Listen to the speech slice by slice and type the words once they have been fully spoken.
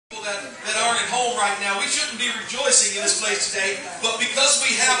right now. We shouldn't be rejoicing in this place today, but because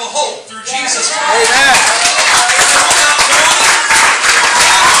we have a hope through Jesus Christ.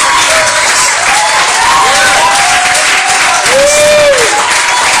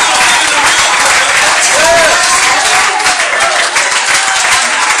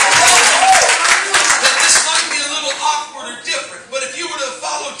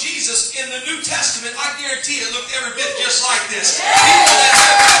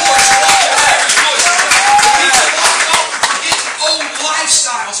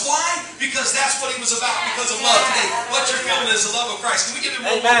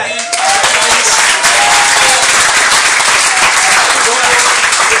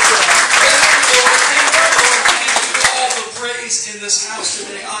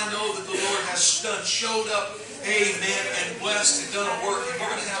 Showed up, amen, and blessed and done a work. And we're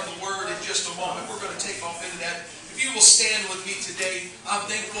going to have the word in just a moment. We're going to take off into that. If you will stand with me today, I'm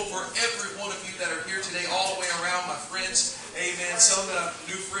thankful for every one of you that are here today, all the way around, my friends. Amen. Some that are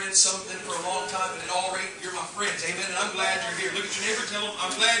new friends, some been for a long time, but at all rate, you're my friends. Amen. And I'm glad you're here. Look at your neighbor, tell them,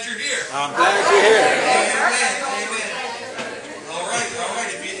 I'm glad you're here. I'm glad you're here. Amen. Amen. All right.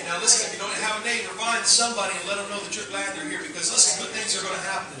 Now listen, if you don't have a neighbor, find somebody and let them know that you're glad they're here, because listen, good things are going to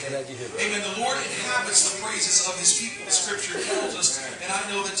happen today. Amen. The Lord inhabits the praises of His people. The Scripture tells us, and I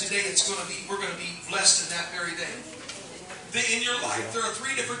know that today we're going to be blessed in that very day. In your life, there are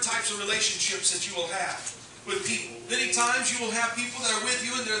 3 different types of relationships that you will have with people. Many times you will have people that are with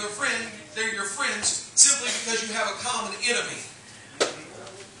you and they're your friends simply because you have a common enemy.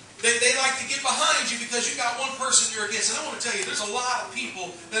 They like to get behind you because you got one person you're against. And I want to tell you, there's a lot of people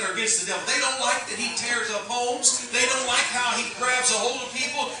that are against the devil. They don't like that he tears up homes. They don't like how he grabs a hold of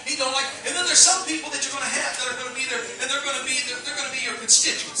people. And then there's some people that you're going to have that are going to be there, and they're going to be your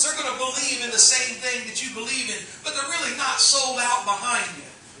constituents. They're going to believe in the same thing that you believe in, but they're really not sold out behind you.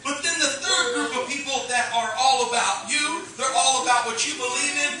 But then the third group of people that are all about you, they're all about what you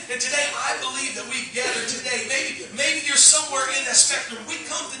believe in. And today, I believe that we've gathered today. Maybe you're somewhere in that spectrum. We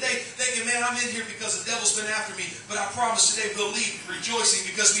come today thinking, man, I'm in here because the devil's been after me. But I promise today we'll leave rejoicing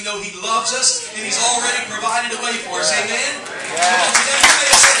because we know He loves us and He's already provided a way for us. Amen? Yeah. Come on, today you may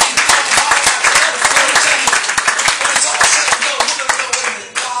have said, when it's all said and done, we're going to go, wait a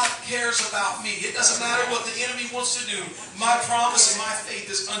minute, God cares about me. It doesn't matter what the enemy wants to do. My promise and my faith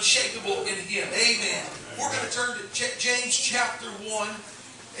is unshakable in Him. Amen. We're going to turn to James chapter 1.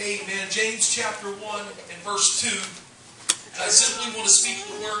 Amen. James chapter 1 and verse 2. I simply want to speak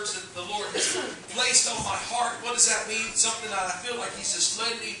the words that the Lord has placed on my heart. What does that mean? Something that I feel like He's just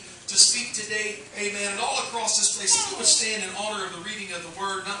led me to speak today. Amen. And all across this place, if you would stand in honor of the reading of the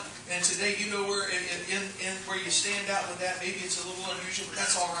Word. And today, you know where where you stand out with that. Maybe it's a little unusual, but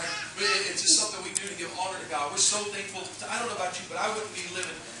that's all right. But it's just something we do to give honor to God. We're so thankful. I don't know about you, but I wouldn't be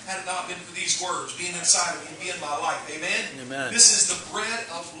living had it not been for these words being inside of me and being my life. Amen? Amen. This is the bread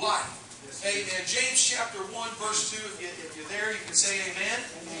of life. Amen. James chapter 1, verse 2. If you're there, you can say amen.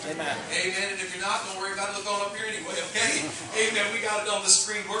 Amen. Amen. And if you're not, don't worry about it. Look on up here anyway, okay? Amen. We got it on the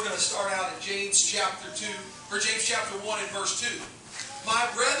screen. We're going to start out at James chapter 2, or James chapter 1 and verse 2. My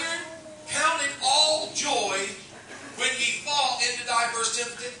brethren, count it all joy when ye fall into diverse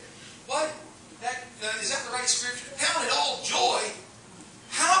temptation. What? Is that the right scripture? Count it all joy.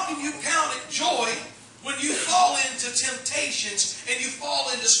 How can you count it joy when you fall into temptations and you fall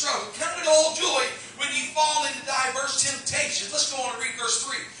into struggle? Count it all joy when you fall into diverse temptations. Let's go on and read verse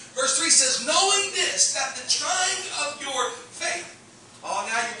 3. Verse 3 says, knowing this, that the trying of your faith. Oh,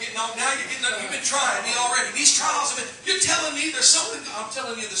 now you're getting on. You've been trying me already. These trials have been. You're telling me there's something. I'm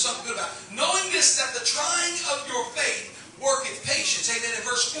telling you there's something good about it. Knowing this, that the trying of your faith worketh patience. Amen. In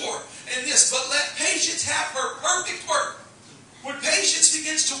verse 4. And this, but let patience have her perfect work. When patience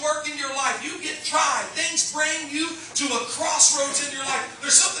begins to work in your life, you get tried. Things bring you to a crossroads in your life.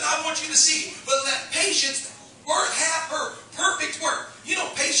 There's something I want you to see. But let patience have her perfect work. You know,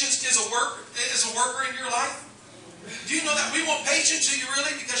 patience is a worker in your life. Do you know that? We want patience, do you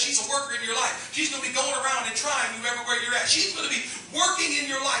really? Because she's a worker in your life. She's going to be going around and trying you everywhere you're at. She's going to be working in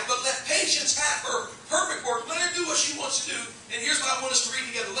your life. But let patience have her perfect work. Let her do what she wants to do. And here's what I want us to read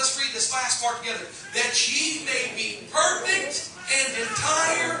together. Let's read this last part together. That ye may be perfect and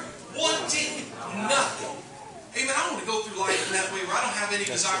entire, wanting nothing. Amen. I want to go through life in that way where I don't have any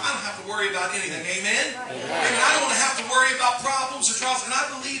desire. I don't have to worry about anything. Amen? Amen. I don't want to have to worry about problems or trials. And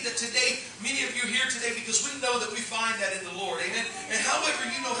I believe that today, many of you are here today because we know that we find that in the Lord. Amen. And however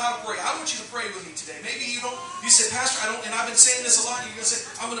you know how to pray, I want you to pray with me today. Maybe you don't. You say, Pastor, I don't. And I've been saying this a lot. And you're going to say,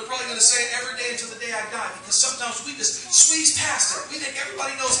 I'm probably going to say it every day until the day I die. Because sometimes we just squeeze past it. We think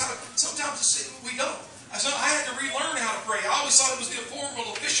everybody knows how to. Sometimes we don't. So I had to relearn how to pray. I always thought it was the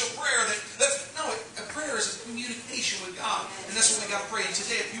formal, official prayer. No,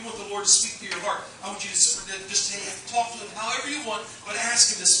 I want you to just say, talk to Him however you want, but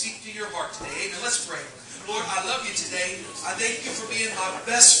ask Him to speak to your heart today. Amen. Let's pray. Lord, I love you today. I thank you for being my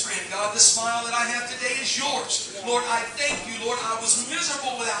best friend. God, the smile that I have today is yours. Lord, I thank you, Lord. I was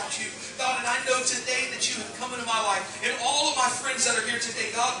miserable without you. God, and I know today that you have come into my life. And all of my friends that are here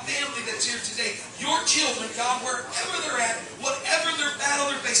today, God, family that's here today, your children, God, wherever they're at, whatever their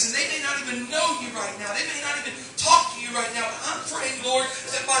battle they're facing, they may not even know you right now. They may not even talk to you right now. But I'm praying, Lord,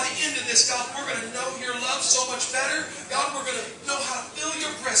 that by the end of this, God, we're going to know your love so much better. God, we're going to know how to feel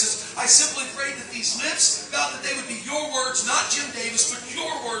your presence. I simply pray that these lips, God, that they would be your words, not Jim Davis, but your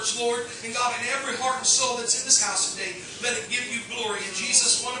words, Lord. And God, in every heart and soul that's in this house today, let it give you glory. In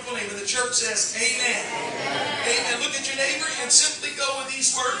Jesus' wonderful name. And the church says, Amen. Amen. Look at your neighbor and simply go with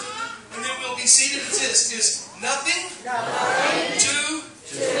these words. And then we'll be seated. It's this, is nothing to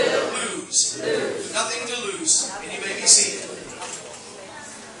lose. Nothing to lose. And you may be seated.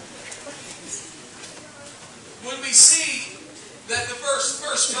 When we see that the first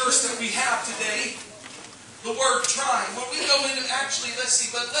verse that we have today, the word trying. When we go into, actually, let's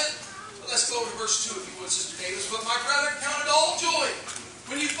see, but let's go to verse 2 if you would, Sister Davis. But my brethren, count it all joy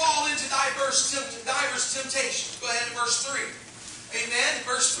when you fall into diverse temptations. Go ahead to verse 3. Amen.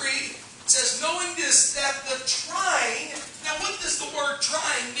 Verse 3 says, knowing this, that the trying, now what does the word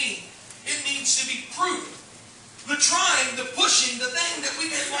trying mean? It means to be proven. The trying, the pushing, the thing that we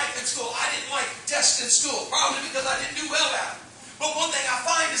didn't like in school. I didn't like tests in school, probably because I didn't do well at it. But one thing I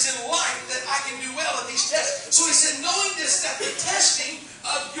find is in life that I can do well at these tests. So he said, knowing this, that the testing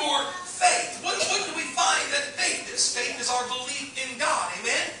of your faith. What do we find that faith is? Faith is our belief in God.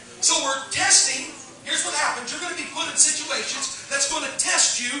 Amen? So we're testing. Here's what happens. You're going to be put in situations that's going to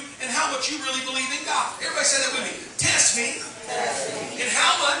test you in how much you really believe in God. Everybody say that with me. Test me in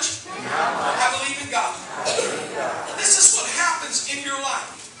how much I believe in God. This is what happens in your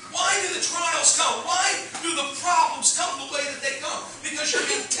life. Why do the trials come? Why do the problems come the way that they come? Because you're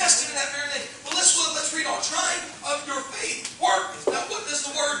being tested in that very thing. Well, let's read on. Trying of your faith worketh. Now, what does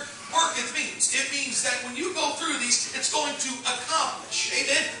the word worketh mean? It means that when you go through these, it's going to accomplish.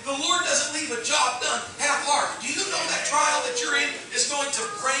 Amen? The Lord doesn't leave a job done half-hearted. Do you know that trial that you're in is going to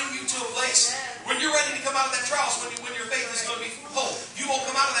bring you to a place when you're ready to come out of that trial, when your faith is going to be whole. You won't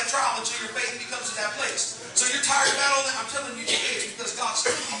come out of that trial until your faith becomes to that place. So you're tired about all that. I'm telling you today, it's because God's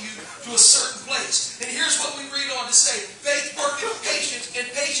taking you to a certain place. And here's what we read on to say. Faith worketh patience, and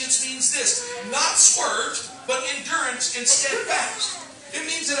patience means this. Not swerved, but endurance and steadfast. It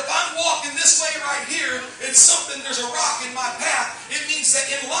means that if I'm walking this way right here, and there's a rock in my path, it means that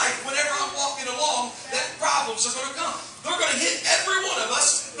in life, whenever I'm walking along, that problems are going to come. They're going to hit every one of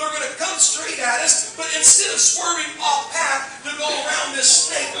us. They're going to come straight at us. But instead of swerving off path to go around this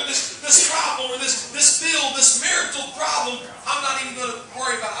snake or this problem or this bill, this marital problem, I'm not even going to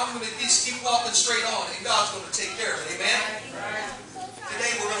worry about it. I'm going to just keep walking straight on, and God's going to take care of it. Amen?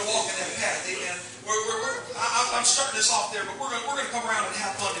 Today we're going to walk in that path. Amen? I'm starting this off there, but we're going to come around and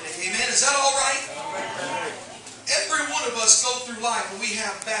have fun today. Amen? Is that all right? Every one of us go through life and we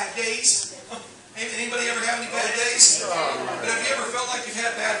have bad days. Anybody ever have any bad days? But have you ever felt like you've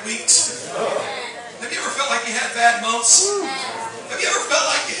had bad weeks? Have you ever felt like you had bad months? Have you ever felt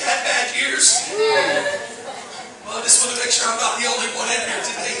like you had bad years? Well, I just want to make sure I'm not the only one in here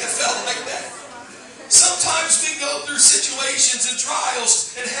today that felt like that. Sometimes we go through situations and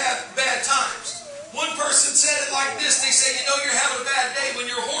trials and have bad times. One person said it like this. They say, you know, you're having a bad day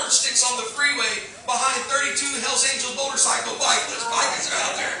when your horn sticks on the freeway behind 32 Hells Angels motorcycle bike. Those bikers are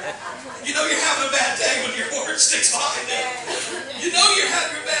out there. You know you're having a bad day when your horn sticks behind it. You know you're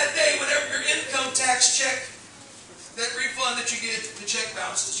having a bad day whenever your income tax check, that refund that you get, the check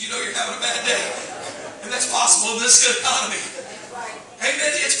bounces. You know you're having a bad day. And that's possible in this economy.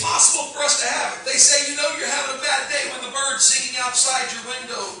 Amen. It's possible for us to have it. They say, you know you're having a bad day when the bird singing outside your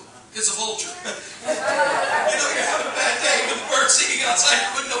window is a vulture. You know you're having a bad day when the bird singing outside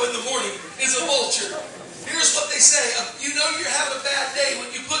your window in the morning is a vulture. Here's what they say. You know you're having a bad day when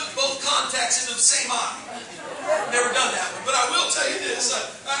you put both contacts into the same eye. Never done that one. But I will tell you this.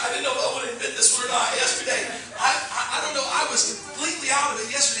 I didn't know if I would admit this one or not yesterday. I don't know. I was completely out of it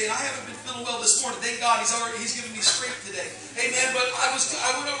yesterday, and I haven't been feeling well this morning. Thank God He's giving me strength today. Amen. But I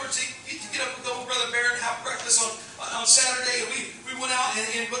went over to get up with old Brother Barron and have breakfast on Saturday, and we went out.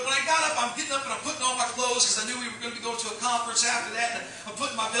 But when I got up, I'm getting up and I'm putting on my clothes because I knew we were going to be going to a conference after that. And I'm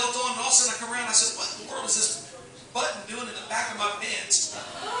putting my belt on, and all of a sudden I come around and I said, "What in the world is this button doing in the back of my pants?"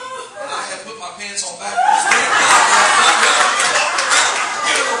 And I had put my pants on backwards.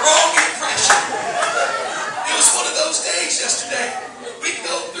 Giving a wrong impression. It was one of those days yesterday. We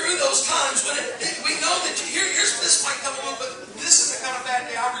go through those times when we know that here's this might come along, but this is the kind of bad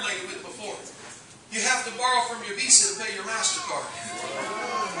day I related with before. borrow from your Visa to pay your MasterCard.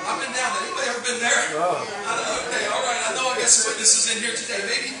 I've been down there. Anybody ever been there? Okay, all right. I know I got some witnesses in here today.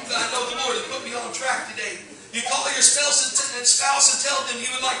 Maybe I know the Lord has put me on track today. You call your spouse and tell them you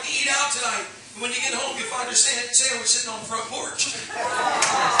would like to eat out tonight. And when you get home, you find your sandwich sitting on the front porch.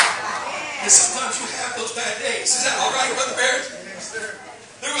 And sometimes you have those bad days. Is that all right, Brother Barrett? Yes, sir.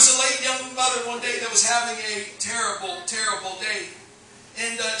 There was a late young mother one day that was having a terrible, terrible day.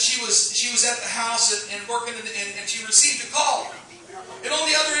 And she was at the house and working, and she received a call. And on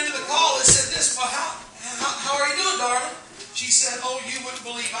the other end of the call, it said this, well, how are you doing, darling? She said, oh, you wouldn't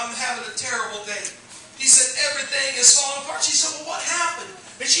believe, I'm having a terrible day. He said, everything is falling apart. She said, well, what happened?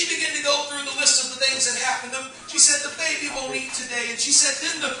 And she began to go through the list of the things that happened to them. She said, the baby won't eat today. And she said,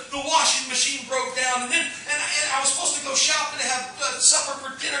 then the washing machine broke down. And I was supposed to go shopping to have supper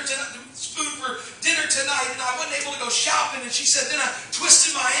for dinner tonight, food for dinner tonight. And I wasn't able to go shopping. And she said, then I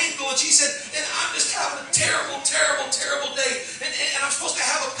twisted my ankle. And she said, and I'm just having a terrible, terrible, terrible day. And I'm supposed to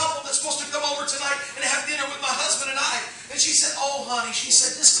have a couple that's supposed to come over tonight and have dinner with my husband and I. And she said, oh, honey, she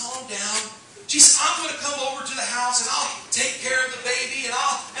said, just calm down. She said, I'm going to come over to the house and I'll take care of the baby and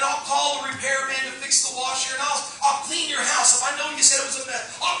I'll call the repairman to fix the washer and I'll clean your house up. I know you said it was a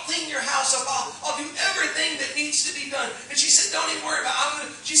mess. I'll clean your house up. I'll do everything that needs to be done. And she said, don't even worry about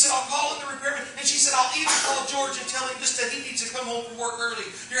it. She said, I'll call in the repairman. And she said, I'll even call George and tell him just that he needs to come home from work early.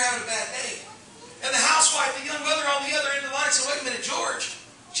 You're having a bad day. And the housewife, the young mother on the other end of the line said, wait a minute, George.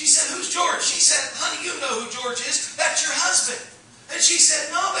 She said, who's George? She said, honey, you know who George is. That's your husband. And she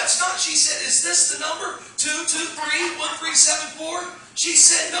said, no, that's not. She said, is this the number? 223-1374? She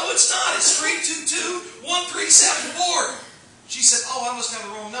said, no, it's not. It's 322-1374. She said, oh, I must have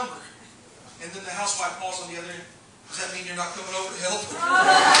the wrong number. And then the housewife calls on the other end. Does that mean you're not coming over to help? Well,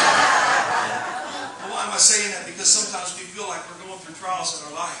 why am I saying that? Because sometimes we feel like we're going through trials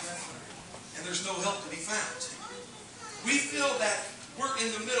in our life and there's no help to be found. We feel that we're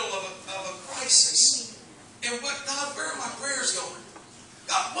in the middle of a crisis. And what, God, where are my prayers going?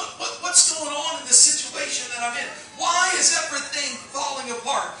 God, what's going on in this situation that I'm in? Why is everything falling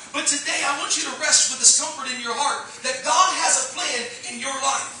apart? But today I want you to rest with this comfort in your heart that God has a plan in your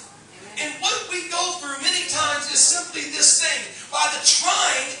life. And what we go through many times is simply this thing. By the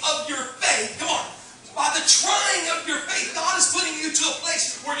trying of your faith, come on. By the trying of your faith, God is putting you to a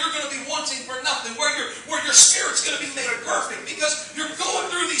place where you're going to be wanting for nothing, where your spirit's going to be made perfect. Because you're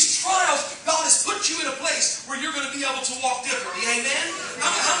going through these trials, God has put you in a place where you're going to be able to walk differently. Amen?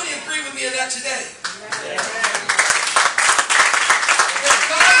 How many agree with me in that today? If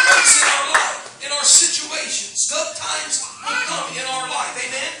God works in our life, in our situations, tough times will come in our life.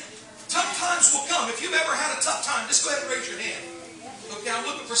 Amen? Tough times will come. If you've ever had a tough time, just go ahead and raise your hand. Okay, I'm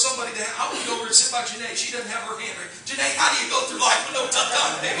looking for somebody to I want to go over and sit by Janae. She doesn't have her hand raised. Janae, how do you go through life with no tough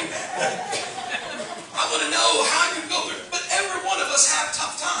time, baby? I want to know how you go through. But every one of us have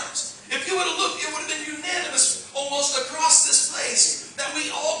tough times. If you would have looked, it would have been unanimous almost across this place that we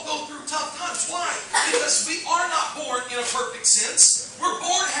all go through tough times. Why? Because we are not born in a perfect sense. We're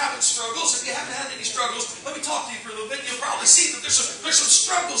born having struggles. If you haven't had any struggles, let me talk to you for a little bit. You'll probably see that there's some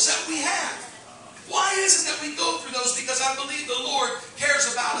struggles that we have. Why is it that we go through those? Because I believe the Lord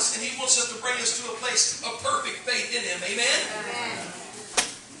cares about us and He wants us to bring us to a place of perfect faith in Him. Amen? Amen.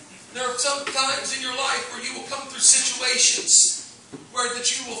 There are some times in your life where you will come through situations where that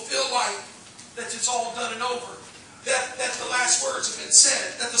you will feel like that it's all done and over. That the last words have been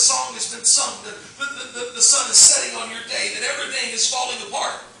said. That the song has been sung. That the sun is setting on your day. That everything is falling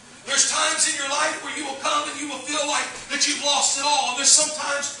apart. There's times in your life where you will come and you will feel like that you've lost it all. And there's some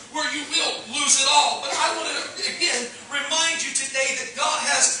times where you will lose it all. But I want to, again, remind you today that God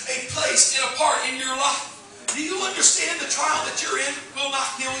has a place and a part in your life. Do you understand the trial that you're in will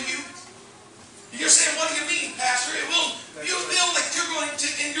not kill you? You're saying, what do you mean, Pastor? You'll feel like you're going to,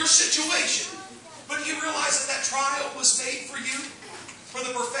 in your situation. But do you realize that trial was made for you? For the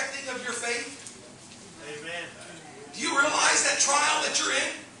perfecting of your faith? Amen. Do you realize that trial that you're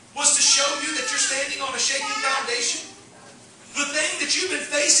in was to show you that you're standing on a shaky foundation? The thing that you've been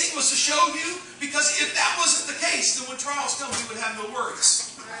facing was to show you, because if that wasn't the case, then when trials come, we would have no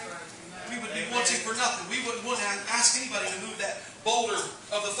worries. We would be wanting for nothing. We wouldn't want to ask anybody to move that boulder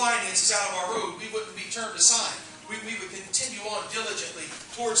of the finances out of our road. We wouldn't be turned aside. We would continue on diligently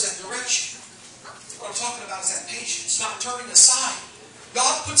towards that direction. What I'm talking about is that patience, not turning aside.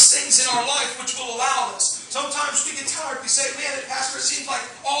 God puts things in our life which will allow us. Sometimes we get tired. We say, man, Pastor, it seems like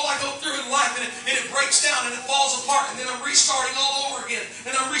all I go through in life and it breaks down and it falls apart and then I'm restarting all over again.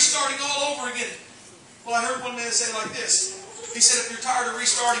 And I'm restarting all over again. Well, I heard one man say like this. He said, if you're tired of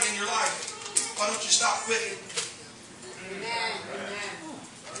restarting in your life, why don't you stop quitting? Amen.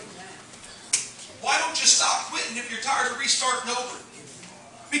 Why don't you stop quitting if you're tired of restarting over?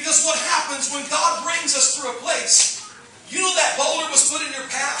 Because what happens when God brings us through a place, you know that boulder was put in your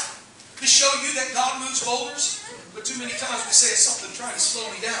path to show you that God moves boulders? But too many times we say it's something trying to slow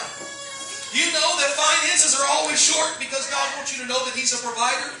me down. You know that finances are always short because God wants you to know that He's a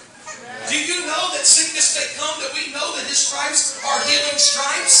provider? Do you know that sickness may come, that we know that His stripes are healing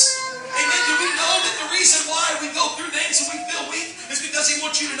stripes? Amen. Do we know that the reason why we go through things and we feel weak is because He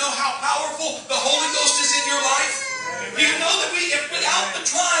wants you to know how powerful the Holy Ghost is in your life? Do you know that if without the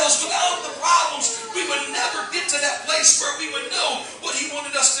trials, without the problems, we would never get to that place where we would know what He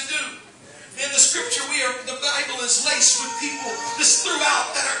wanted us to do? In the Scripture, the Bible is laced with people just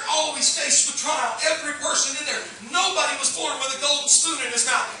throughout that are always faced with trial. Every person in there. Nobody was born with a golden spoon in his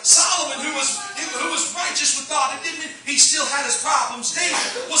mouth. Solomon, who was righteous with God, he still had his problems.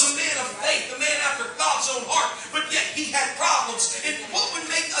 David was a man of faith, a man after God's own heart, but yet he had problems. And what would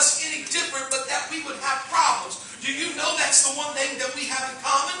make us any different but that we would have problems? Do you know that's the one thing that we have in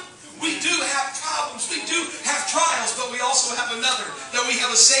common? We do have problems, we do have trials, but we also have another, that we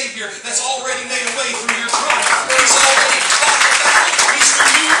have a Savior that's already made a way through your trouble. He's already fought the battle. He's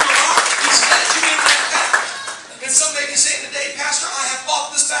renewed your heart. He's led you in that battle. And some may be saying today, Pastor, I have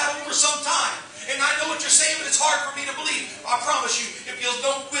fought this battle for some time. And I know what you're saying, but it's hard for me to believe. I promise you, if you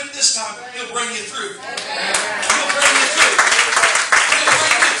don't quit this time, He'll bring you through. He'll bring you through. He'll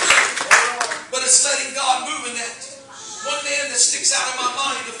bring you through. But it's letting God move in that. One man that sticks out in my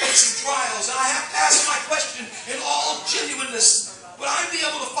mind to facing trials, and I have to ask my question in all genuineness, would I be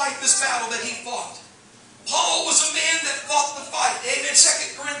able to fight this battle that he fought? Paul was a man that fought the fight. Amen.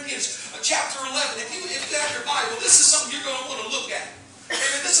 2 Corinthians chapter 11. If you have your Bible, this is something you're going to want to look at.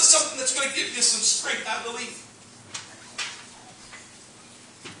 Amen. This is something that's going to give you some strength, I believe.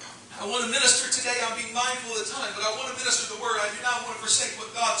 I want to minister today. I'm being mindful of the time, but I want to minister the Word. I do not want to forsake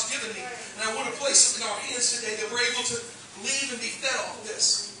what God's given me. And I want to place something in our hands today that we're able to leave and be fed off of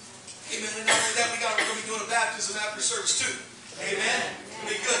this. Amen. And not only that, we're going to be doing a baptism after service too. Amen.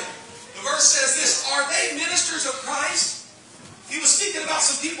 It'll be good. The verse says this, are they ministers of Christ? He was speaking about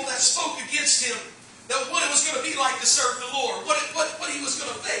some people that spoke against him, that what it was going to be like to serve the Lord, what he was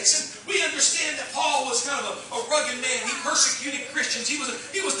going to face. And we understand that Paul was kind of a rugged man. He persecuted Christians. He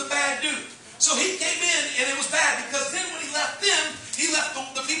was the bad dude. So he came in, and it was bad because then when he left them, he left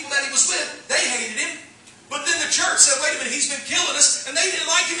the people that he was with. They hated him. But then the church said, wait a minute, he's been killing us, and they didn't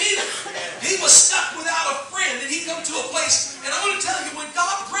like him either. He was stuck without a friend, and he come to a place, and I want to tell you, when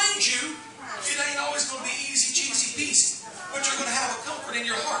God brings you, it ain't always going to be easy, cheesy, peasy. But you're going to have a comfort in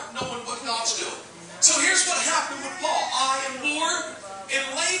your heart knowing what God's doing. So here's what happened with Paul. I am more in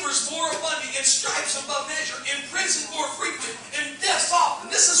labors more abundant, in stripes above measure, in prison more frequent, in deaths often.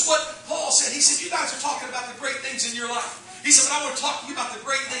 This is what Paul said. He said, you guys are talking about the great things in your life. He said, but I want to talk to you about the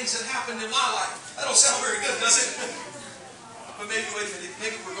great things that happened in my life. That don't sound very good, does it? But maybe, wait a minute,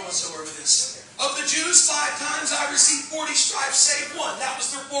 maybe we're going somewhere with this. Of the Jews, 5 times I received 40 stripes, save one. That was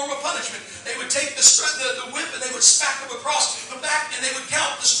their form of punishment. They would take the whip and they would smack them across the back and they would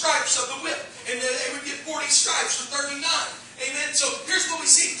count the stripes of the whip. And they would get 40 stripes for 39. Amen. So here's what we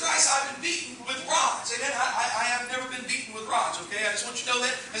see. Thrice I've been beaten with rods. Amen. I have never been beaten with rods. Okay. I just want you to know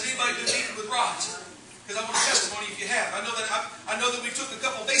that. Has anybody been beaten with rods? Because I want a testimony if you have. I know that we took a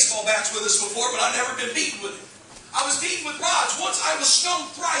couple baseball bats with us before, but I've never been beaten with it. I was beaten with rods. Once I was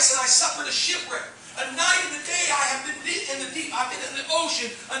stoned thrice and I suffered a shipwreck. A night and a day I have been in the deep. I've been in the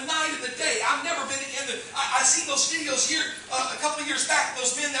ocean a night and a day. I've never been in the... I seen those videos here a couple of years back.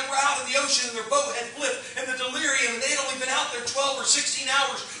 Those men that were out in the ocean and their boat had flipped and the delirium. And they had only been out there 12 or 16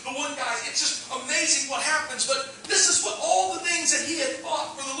 hours. The one guy, it's just amazing what happens. But this is what all the things that he had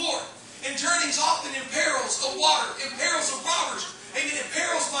fought for the Lord. In journeys often in perils of water, in perils of robbers, and in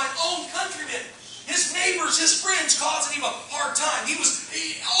perils of my own countrymen. His neighbors, his friends causing him a hard time.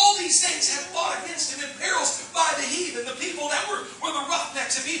 All these things had fought against him in perils by the heathen, the people that were the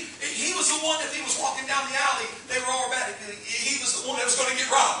roughnecks. If he was the one, if he was walking down the alley, they were automatic. He was the one that was going to get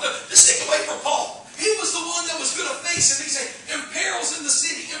robbed. Just stick away from Paul. He was the one that was going to face him. He said, in perils in the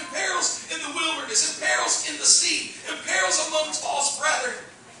city, in perils in the wilderness, in perils in the sea, in perils amongst false brethren.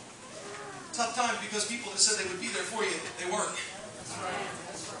 Tough times because people that said they would be there for you, they weren't.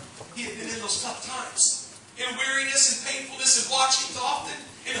 He had been in those tough times. In weariness and painfulness and watchings often.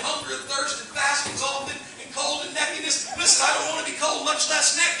 In hunger and thirst and fastings often. In cold and nakedness. Listen, I don't want to be cold, much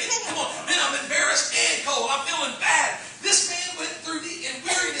less naked. Come on. Then I'm embarrassed and cold. I'm feeling bad. This man went through in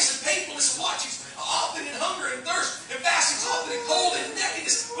weariness and painfulness and watchings. Often in hunger and thirst and fastings. Often in cold and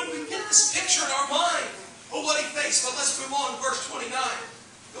nakedness. When we get this picture in our mind of what he faced. But let's move on to verse 29.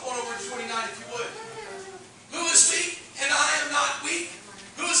 Go on over to 29 if you would. Who is weak and I am not weak?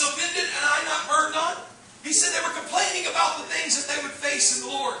 Who is offended and I not burden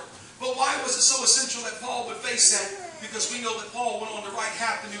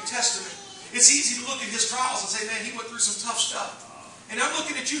back the New Testament, it's easy to look at his trials and say, man, he went through some tough stuff. And I'm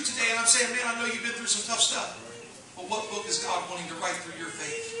looking at you today and I'm saying, man, I know you've been through some tough stuff. But what book is God wanting to write through your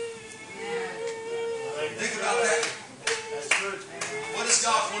faith? Think about that. What is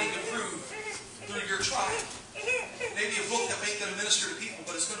God wanting to prove through your trial? Maybe a book that ain't going to minister to people,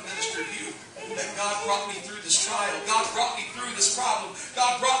 but it's going to minister to you. That God brought me through this trial. God brought me through this problem.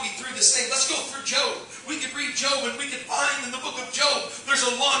 God brought me through this thing. Let's go through Job. We could read Job and we could find in the book of Job, there's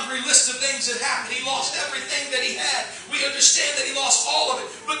a laundry list of things that happened. He lost everything that he had. We understand that he lost all of it.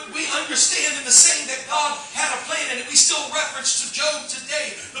 But we understand in the same that God had a plan, and we still reference to Job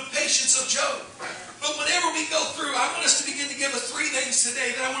today, the patience of Job. But whenever we go through, I want us to begin to give us 3 things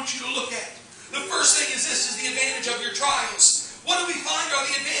today that I want you to look at. The first thing is this, is the advantage of your trials. What do we find are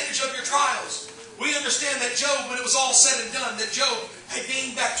the advantage of your trials? We understand that Job, when it was all said and done, that Job had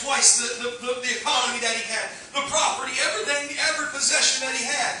gained back twice the economy that he had. The property, everything, every possession that he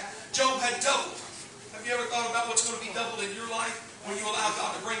had, Job had doubled. Have you ever thought about what's going to be doubled in your life when you allow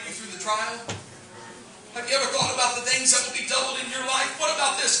God to bring you through the trial? Have you ever thought about the things that will be doubled in your life? What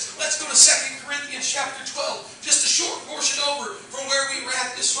about this? Let's go to 2 Corinthians chapter 12. Just a short portion over from where we were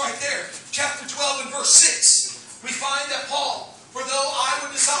at this right there. Chapter 12 and verse 6. We find that Paul, for though I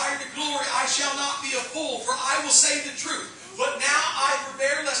would desire to glory, I shall not be a fool, for I will say the truth. But now I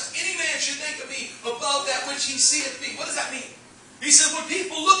forbear lest any man should think of me above that which he seeth me. What does that mean? He said, when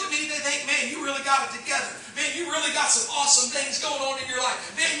people look at me, they think, man, you really got it together. Man, you really got some awesome things going on in your life.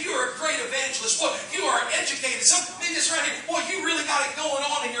 Man, you are a great evangelist. Boy, you are educated. Some just right here, boy, you really got it going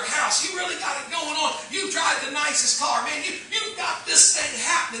on in your house. You really got it going on. You drive the nicest car. Man, you've got this thing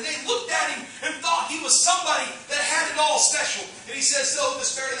happening. They looked at him and thought he was somebody that had it all special. And he says, so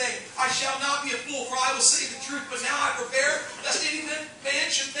this very thing, I shall not be a fool, for I will say the truth. But now I forbear, lest any man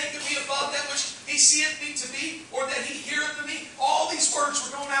should think of me above that which he seeth me to be, or that he heareth of me. All these words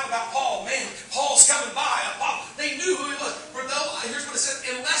were going out about Paul. Man, Paul's coming by. They knew who he was. For though, here's what it says,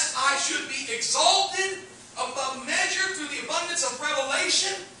 unless I should be exalted above measure through the abundance of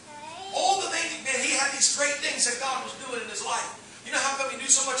revelation. All the things, man, he had these great things that God was doing in his life. You know how come he knew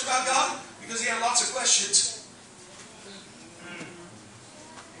so much about God? Because he had lots of questions.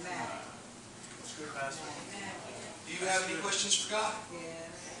 Do you have any questions for God?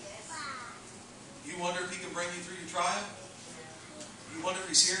 You wonder if he can bring you through your trial? You wonder if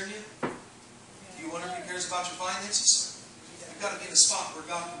he's hearing you? You wonder if he cares about your finances? You've got to be in a spot where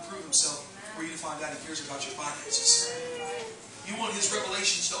God can prove himself, for you to find out he cares about your finances. You want his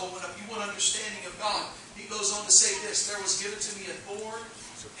revelations to open up. You want understanding of God. He goes on to say this, there was given to me a thorn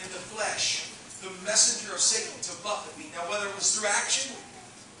in the flesh, the messenger of Satan to buffet me. Now whether it was through action,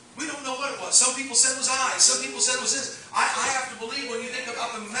 we don't know what it was. Some people said it was eyes. Some people said it was this. I have to believe when you think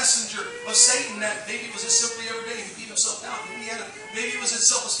about the messenger of Satan that maybe it was just simply every day he beat himself down. Maybe it was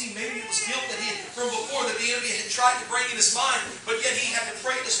his self-esteem. Maybe it was guilt that he had from before that the enemy had tried to bring in his mind, but yet he had to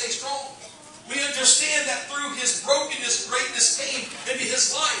pray to stay strong. We understand that through his brokenness, greatness came into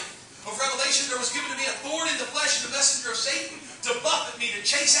his life. Of Revelation, there was given to me a thorn in the flesh and the messenger of Satan to buffet me, to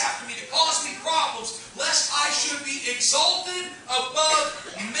chase after me, to cause me problems, lest I should be exalted above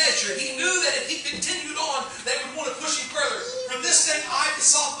measure. He knew that if he continued on, they would want to push him further. For this thing I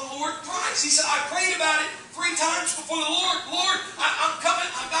besought the Lord Christ. He said, I prayed about it 3 times before the Lord. Lord, I'm coming.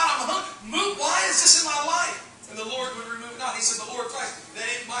 I'm moved. Why is this in my life? And the Lord would remove it not. He said, the Lord Christ, that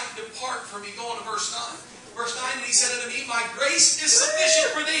it might depart from me. Go on to verse 9. Verse 9, and he said unto me, my grace is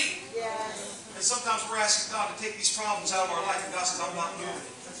sufficient for thee. Yes. And sometimes we're asking God to take these problems out of our life, and God says, I'm not moving.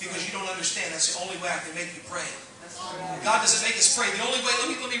 Because you don't understand. That's the only way I can make you pray. God doesn't make us pray. The only way, let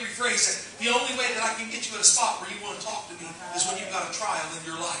me rephrase it. The only way that I can get you at a spot where you want to talk to me is when you've got a trial in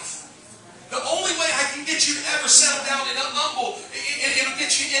your life. The only way I can get you to ever settle down and humble, it'll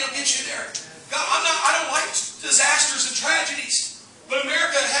get you there. God, I don't like disasters and tragedies. But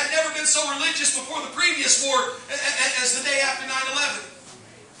America had never been so religious before the previous war as the day after 9/11.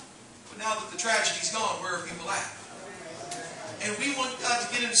 But now that the tragedy's gone, where are people at? And we want God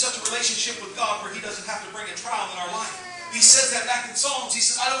to get into such a relationship with God where he doesn't have to bring a trial in our life. He says that back in Psalms. He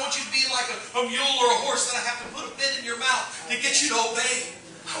says, I don't want you to be like a mule or a horse that I have to put a bit in your mouth to get you to obey.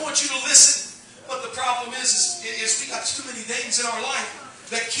 I want you to listen. But the problem is we got too many things in our life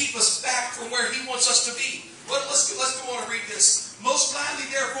that keep us back from where he wants us to be. But let's go on and read this. Most gladly,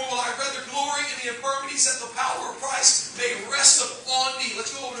 therefore, will I rather glory in the infirmities that the power of Christ may rest upon me.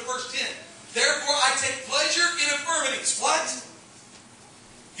 Let's go over to verse 10. Therefore, I take pleasure in infirmities. What?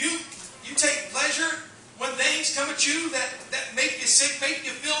 You take pleasure when things come at you that make you sick, make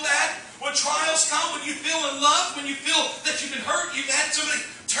you feel bad. When trials come, when you feel unloved, when you feel that you've been hurt, you've had somebody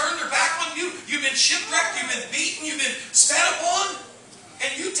turn their back on you, you've been shipwrecked, you've been beaten, you've been spat upon. And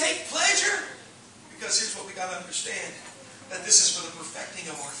take pleasure? Because here's what we got to understand. That this is for the perfecting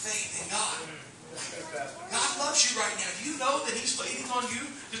of our faith in God. God loves you right now. Do you know that He's waiting on you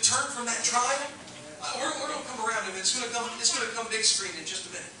to turn from that trial? We're going to come around to it. It's going to come big screen in just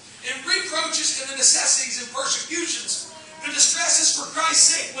a minute. In reproaches and the necessities and persecutions, the distresses for Christ's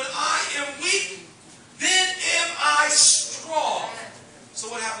sake, when I am weak, then am I strong.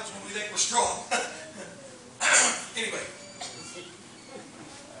 So what happens when we think we're strong? Anyway,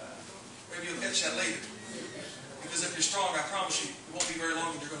 maybe you'll catch that later. Because if you're strong, I promise you, it won't be very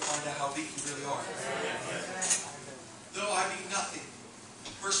long and you're going to find out how weak you really are. Though I be nothing.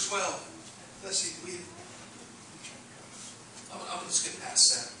 Verse 12. Let's see. I'm going to skip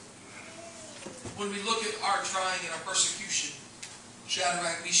past that. When we look at our trying and our persecution,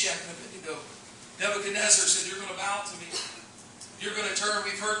 Shadrach, Meshach, and Abednego, Nebuchadnezzar said, you're going to bow to me. You're going to turn.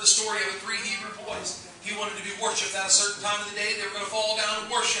 We've heard the story of the 3 Hebrew boys. He wanted to be worshipped at a certain time of the day. They were going to fall down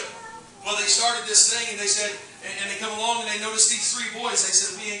and worship. Well, they started this thing and they said, and they come along and they noticed these 3 boys. They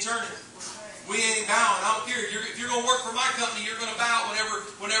said, we ain't turning. We ain't bowing. I don't care. If you're going to work for my company, you're going to bow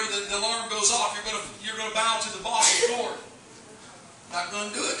whenever the alarm goes off. You're going to bow to the boss, the Lord. Not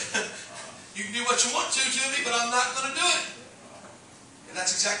going to do it. You can do what you want to me, but I'm not going to do it. And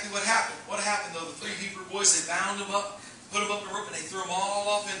that's exactly what happened. What happened though? The 3 Hebrew boys, they bound them up, put them up in a rope, and they threw them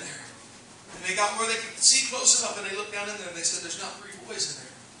all off in there. And they got where they could see close enough, and they looked down in there, and they said, there's not 3 boys in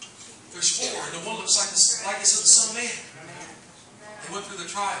there. There's 4, and the one looks like the likeness of the Son of Man. They went through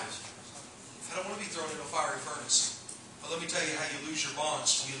the trials. I don't want to be thrown into a fiery furnace. But let me tell you how you lose your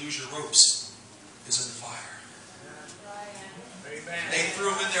bonds, you lose your ropes, is in the fire. Amen. They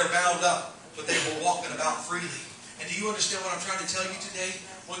threw them in there bound up, but they were walking about freely. And do you understand what I'm trying to tell you today?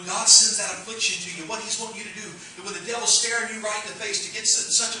 When God sends that affliction to you, what He's wanting you to do, when the devil's staring you right in the face, to get in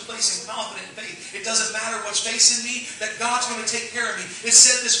such a place in confident faith, it doesn't matter what's facing me, that God's going to take care of me. It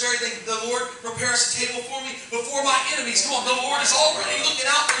said this very thing, the Lord prepares a table for me before my enemies. Come on, the Lord is already looking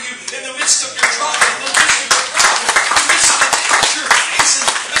out for you in the midst of your trial, in the midst of your problem, in the midst of the things that you're facing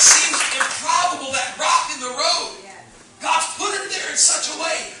that seems improbable, that rock in the road. God's put it there in such a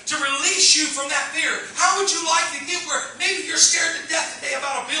way to release you from that fear. How would you like to get where maybe you're scared to death today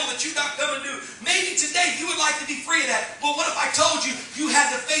about a bill that you got coming due? Maybe today you would like to be free of that. But what if I told you you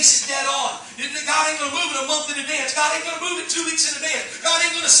had to face it dead on? God ain't going to move it a month in advance. God ain't going to move it 2 weeks in advance. God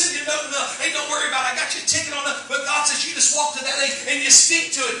ain't going to send you a note. Hey, don't worry about it. I got you a ticket on it. But God says you just walk to that thing and you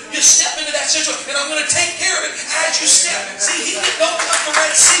speak to it. You step into that situation and I'm going to take care of it as you step. See, He didn't open up the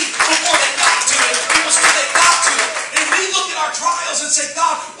Red Sea before they got to it. It was when they got to it. And we look at our trials and say,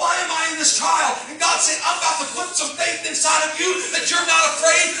 God, why am I in this trial? And God said, I'm about to put some faith inside of you that you're not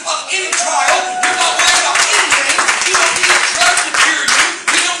afraid of any trial. You're not worried about anything. You don't need a drug to cure you.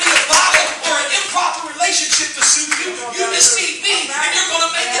 You don't need a bottle or an improper relationship to soothe you. You just need me and you're going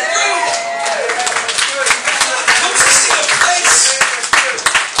to make it through. Don't you see a place?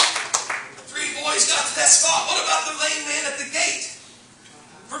 3 boys got to that spot. What about the lame man at the gate?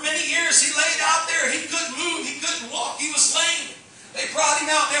 For many years he laid out there. He couldn't move. He couldn't walk. He was lame. They brought him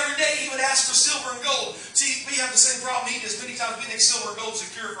out, and every day he would ask for silver and gold. See, we have the same problem he does. Many times we think silver and gold is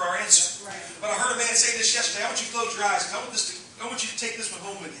a cure for our answer. But I heard a man say this yesterday. I want you to close your eyes. I want you to take this one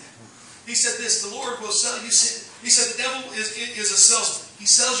home with you. He said this, the Lord will sell you sin. He said the devil is a salesman. He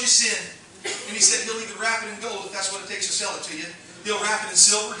sells you sin. And he said he'll even wrap it in gold if that's what it takes to sell it to you. He'll wrap it in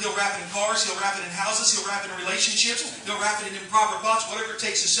silver. He'll wrap it in cars. He'll wrap it in houses. He'll wrap it in relationships. He'll wrap it in improper thoughts. Whatever it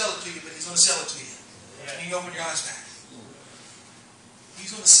takes to sell it to you, but he's going to sell it to you. And you open your eyes back.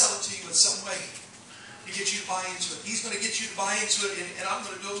 He's going to sell it to you in some way to get you to buy into it. He's going to get you to buy into it, and I'm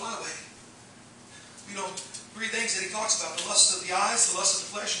going to do it my way. You know, 3 things that he talks about. The lust of the eyes, the lust of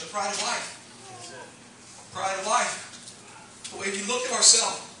the flesh, and the pride of life. Pride of life. The way we look at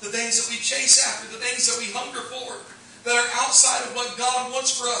ourselves, the things that we chase after, the things that we hunger for, that are outside of what God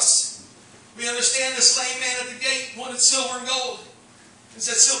wants for us. We understand this lame man at the gate wanted silver and gold. He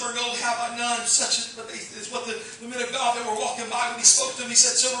said, silver and gold have I none. Such as, but it's what the men of God that were walking by when he spoke to them. He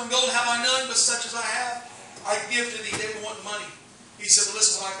said, silver and gold have I none, but such as I have, I give to thee. They were wanting money. He said, well,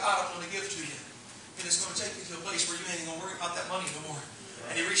 listen, what I got, I'm going to give to you. And it's going to take you to a place where you ain't going to worry about that money no more.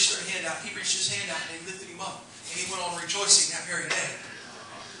 And he reached their hand out. He reached his hand out and he lifted him up. And he went on rejoicing that very day.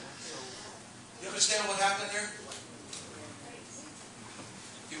 You understand what happened there?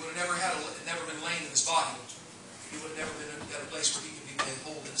 He would have never been lame in his body. He would have never been at a place where he could be made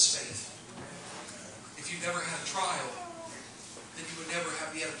whole in his faith. If you never had a trial, then you would never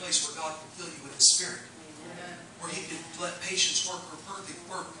be at a place where God could fill you with His Spirit. Where He could let patience work her perfect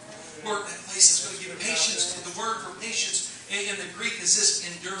work. Work that place that's going to give patience. The word for patience in the Greek is this: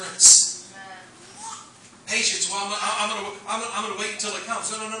 endurance. Patience. Well, I'm going to wait until it comes.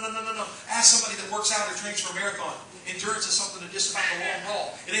 No. Ask somebody that works out or trains for a marathon. Endurance is something that's just about the long haul.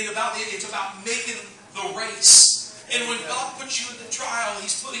 It ain't about it. It's about making the race. And when God puts you in the trial,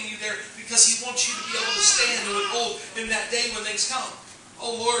 He's putting you there because He wants you to be able to stand and withhold in that day when things come.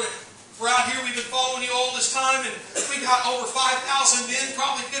 Oh Lord, we're out here, we've been following you all this time, and we got over 5,000 men,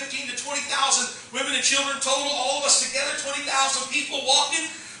 probably 15,000 to 20,000 women and children total, all of us together, 20,000 people walking.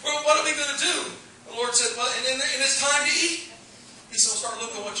 Well, what are we going to do? The Lord said, well, and it's time to eat. He said, well, start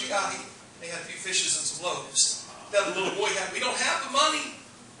looking at what you got. They had a few fishes and some loaves. That little boy had. We don't have the money.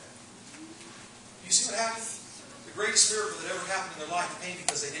 You see what happened? The greatest miracle that ever happened in their life came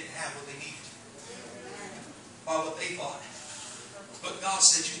because they didn't have what they needed. By what they thought. But God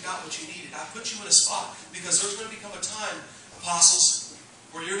said, you got what you needed. I put you in a spot because there's going to become a time, apostles,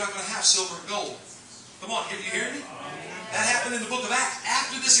 where you're not going to have silver and gold. Come on, you hear me? That happened in the book of Acts.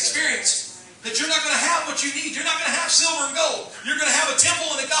 After this experience, that you're not going to have what you need. You're not going to have silver and gold. You're going to have a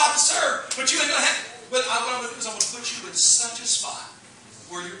temple and a God to serve. But you ain't going to have... But what I'm going to do is I'm going to put you in such a spot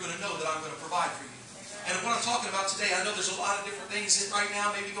where you're going to know that I'm going to provide for you. And what I'm talking about today, I know there's a lot of different things in right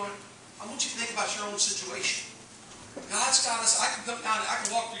now maybe going... I want you to think about your own situation. God's got us. I can come down, I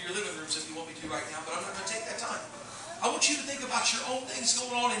can walk through your living rooms if you want me to right now, but I'm not going to take that time. I want you to think about your own things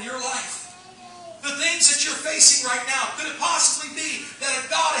going on in your life. The things that you're facing right now. Could it possibly be that a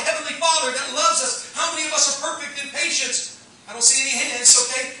God, a Heavenly Father that loves us, how many of us are perfect in patience? I don't see any hands,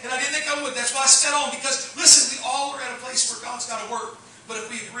 okay? And I didn't think I would. That's why I sped on. Because, listen, we all are at a place where God's got to work. But if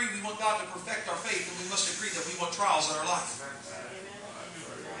we agree we want God to perfect our faith, then we must agree that we want trials in our life.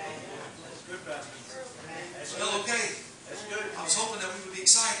 Well, okay. I was hoping that we would be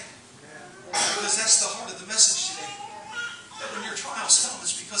excited. Because that's the heart of the message today. That when your trials come,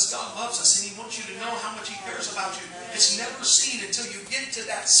 it's because God loves us and He wants you to know how much He cares about you. It's never seen until you get to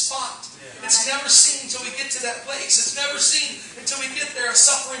that spot. It's never seen until we get to that place. It's never seen until we get there, a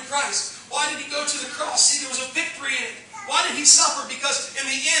suffering Christ. Why did He go to the cross? See, there was a victory in it. Why did He suffer? Because in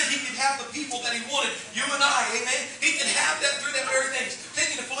the end, He could have the people that He wanted. You and I, amen? He can have them through that very things.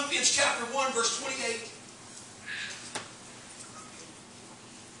 Take me to Philippians chapter 1, verse 28.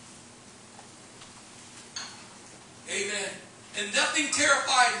 Amen. And nothing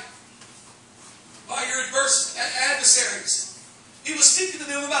terrified by your adversaries. He was speaking to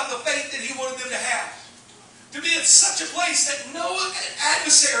them about the faith that He wanted them to have. To be in such a place that no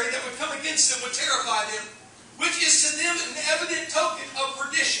adversary that would come against them would terrify them. Which is to them an evident token of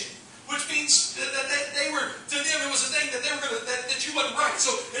perdition. Which means that they were, to them it was a thing that they were going to, that you wasn't right.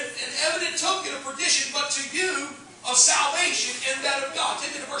 So an evident token of perdition, but to you of salvation and that of God.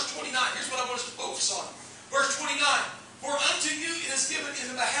 Take me to verse 29. Here's what I want us to focus on. Verse 29. For unto you it is given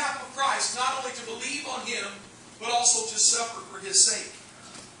in the behalf of Christ not only to believe on Him, but also to suffer for His sake.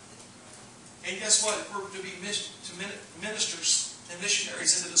 And guess what? If we're to be ministers and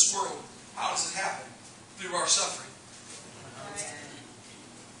missionaries into this world, how does it happen? Through our suffering.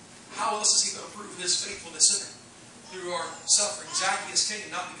 How else is He going to prove His faithfulness in it? Through our suffering. Zacchaeus came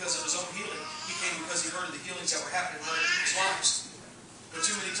not because of his own healing. He came because he heard of the healings that were happening in other people's lives. But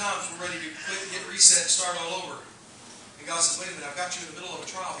too many times we're ready to quit, hit reset, and start all over. And God says, wait a minute, I've got you in the middle of a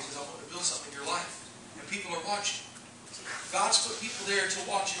trial because I want to build something in your life. And people are watching. God's put people there to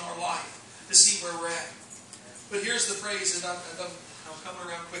watch in our life, to see where we're at. But here's the phrase, and I'm coming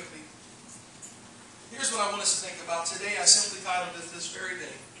around quickly. Here's what I want us to think about. Today I simply titled it this very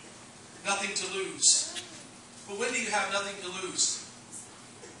day, Nothing to Lose. But when do you have nothing to lose?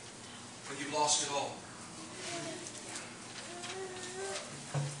 When you've lost it all.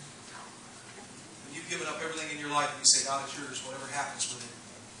 Given up everything in your life and you say, God, it's yours. Whatever happens with it,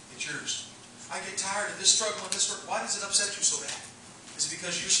 it's yours. I get tired of this struggle and this work. Why does it upset you so bad? Is it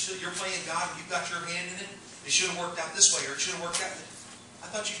because you're playing God and you've got your hand in it? It should have worked out this way or it should have worked out that way.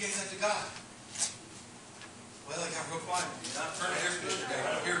 I thought you gave that to God. Well, I got real quiet. I'm turning to everybody today.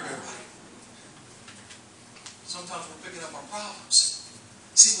 I'm here to everybody. Sometimes we're picking up our problems.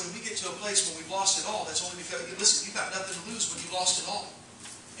 See, when we get to a place when we've lost it all, that's only because, listen, you've got nothing to lose when you've lost it all.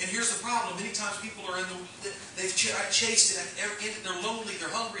 And here's the problem. Many times people are they've chased it at every end. They're lonely,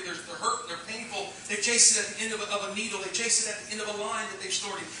 they're hungry, they're hurt, they're painful. They've chased it at the end of a needle. They've chased it at the end of a line that they've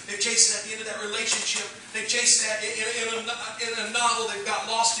stored. They've chased it at the end of that relationship. They've chased it in a novel they've got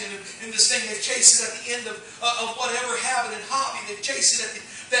lost in this thing. They've chased it at the end of whatever habit and hobby. They've chased it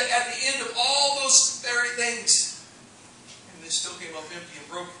at the end of all those very things. And they still came up empty and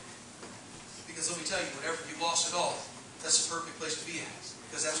broken. Because let me tell you, whenever you've lost it all, that's the perfect place to be at.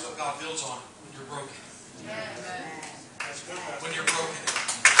 Because that's what God builds on when you're broken. When you're broken.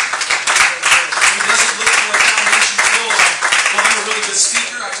 He doesn't look for a foundation full of, well, I'm a really good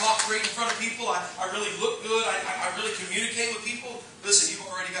speaker. I talk great in front of people. I really look good. I really communicate with people. Listen, you've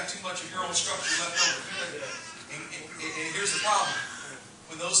already got too much of your own structure left over. And here's the problem.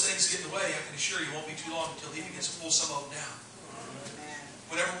 When those things get in the way, I can assure you it won't be too long until He begins to pull some of them down.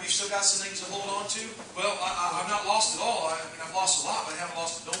 Whenever we've still got some things to hold on to, well, I'm not lost at all. I mean, I've lost a lot, but I haven't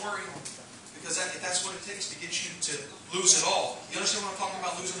lost it. Don't worry. Because that's what it takes to get you to lose it all. You understand what I'm talking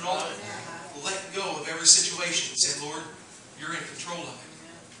about, losing it all? Let go of every situation and say, Lord, You're in control of it.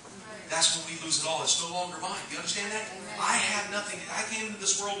 That's when we lose it all. It's no longer mine. You understand that? I have nothing. I came into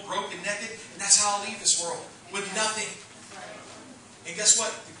this world broken, naked, and that's how I'll leave this world. With nothing. And guess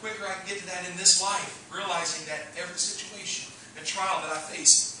what? The quicker I can get to that in this life, realizing that every situation and trial that I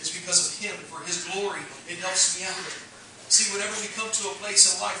face is because of Him and for His glory, it helps me out. See, whenever we come to a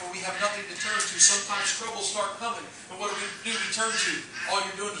place in life where we have nothing to turn to, sometimes troubles start coming. And what do? We turn to. All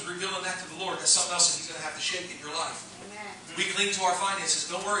you're doing is revealing that to the Lord. That's something else that He's going to have to shake in your life. We cling to our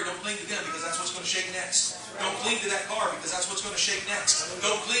finances. Don't worry, don't cling to them because that's what's going to shake next. Don't cling to that car because that's what's going to shake next.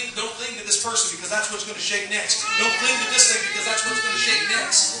 Don't cling to this person because that's what's going to shake next. Don't cling to this thing because that's what's going to shake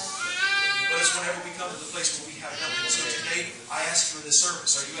next. But it's whenever we come to the place where we have nothing. So today, I ask you in this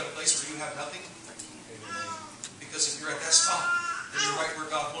service, are you at a place where you have nothing? Because if you're at that spot, then you're right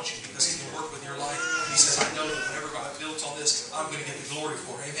where God wants you because He can work with your life. He says, I know that whenever God builds on this, I'm going to get the glory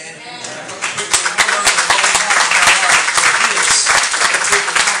for it. Amen?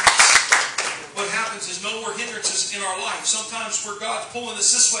 What happens is no more hindrances in our life. Sometimes where God's pulling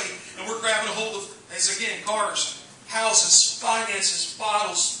us this way and we're grabbing a hold of, as again, cars, houses, finances,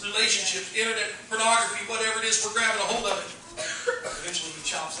 bottles, relationships, internet, pornography, whatever it is, we're grabbing a hold of it. Eventually He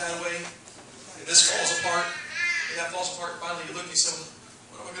chops that away and this falls apart. And that falls apart, and finally you look and you say,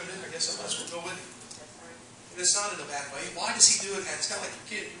 what am I going to do? I guess somebody else will go with it. And it's not in a bad way. Why does He do it? It's kind of like your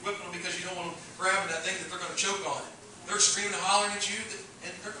kid. You're whipping them because you don't want them grabbing that thing that they're going to choke on. They're screaming and hollering at you,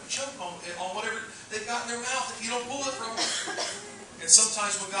 and they're going to choke on whatever they've got in their mouth if you don't pull it from them. And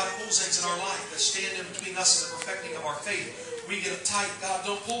sometimes when God pulls things in our life that stand in between us and the perfecting of our faith, we get uptight. God,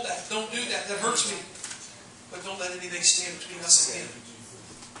 don't pull that. Don't do that. That hurts me. But don't let anything stand between us and Him.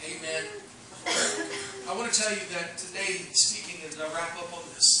 Amen. I want to tell you that today, speaking as I wrap up on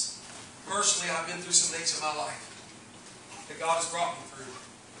this, personally, I've been through some things in my life that God has brought me through.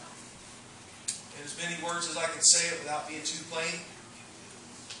 And as many words as I can say it without being too plain,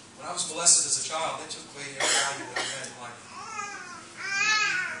 when I was molested as a child, they took away every value that I had in life.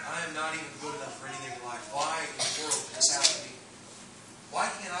 I am not even good enough for anything in life. Why in the world did this happen to me? Why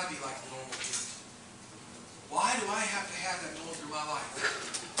can't I be like a normal kid? Why do I have to have that going through my life?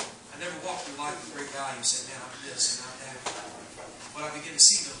 I never walked through life with great value, saying, man, I'm this and I'm that. But I began to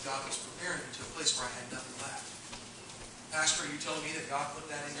see that God was preparing me to a place where I had nothing left. Pastor, are you telling me that God put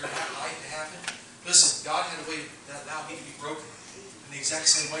that in your life to happen? Listen, God had a way that allowed me to be broken. In the exact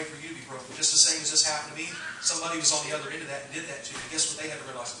same way for you to be broken. Just the same as this happened to me, somebody was on the other end of that and did that to me. Guess what they had to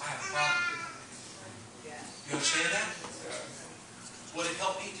realize? I have a problem. You understand that? What it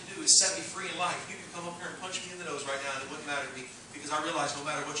helped me to do is set me free in life. You could come up here and punch me in the nose right now and it wouldn't matter to me. Because I realize no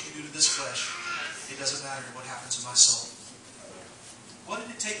matter what you do to this flesh, it doesn't matter what happens to my soul. What did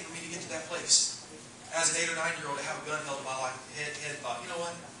it take for me to get to that place? As an 8 or 9-year-old to have a gun held to my life, head thought, you know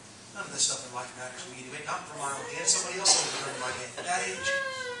what? None of this stuff in life matters to me anyway. Not for my own hand. Somebody else held a gun in my hand. At that age,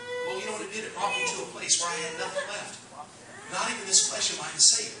 well, you know what it did? It brought me to a place where I had nothing left. Not even this flesh of mine to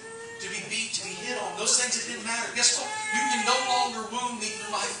save. To be beat, to be hit on. Those things, it didn't matter. Guess what? You can no longer wound me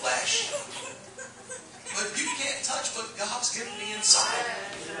through my flesh. But you can't touch what God's given me inside.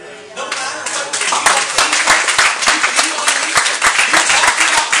 No matter what you feel on me, you talk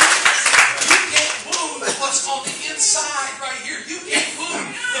about me, you can't wound what's on the inside right here. You can't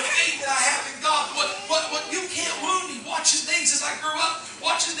wound the faith that I have in God. What you can't wound me. Watching things as I grow up,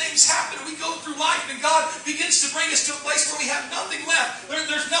 watching things happen, and we go through life, and God begins to bring us to a place where we have nothing left.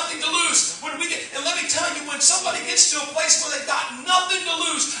 There's nothing to lose. And let me tell you, when somebody gets to a place where they've got nothing to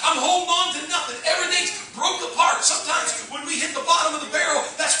lose, I'm holding on to nothing. Everything's broke apart. Sometimes when we hit the bottom of the barrel,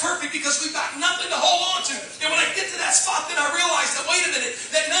 that's perfect because we've got nothing to hold on to. And when I get to that spot, then I realize that, wait a minute,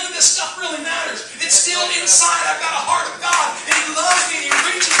 that none of this stuff really matters. It's still inside. I've got a heart of God, and He loves me, and He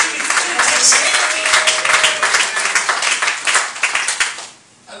reaches to me, and He takes care of me.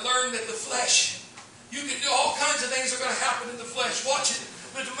 I learned that the flesh, you can do all kinds of things that are going to happen in the flesh. Watch it.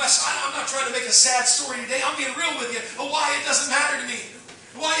 I'm not trying to make a sad story today. I'm being real with you. But why it doesn't matter to me.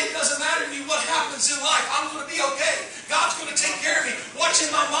 Why it doesn't matter to me what happens in life. I'm going to be okay. God's going to take care of me.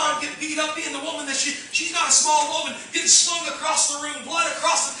 Watching my mom get beat up, being the woman that she's not a small woman, getting slung across the room, blood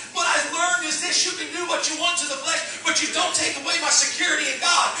across the... What I learned is this: you can do what you want to the flesh, but you don't take away my security in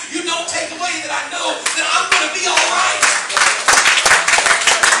God. You don't take away that I know that I'm going to be all right.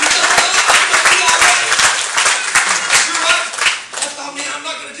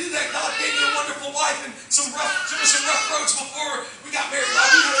 driving some rough roads before we got married. We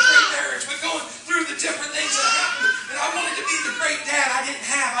had a great marriage, but going through the different things that happened. And I wanted to be the great dad I didn't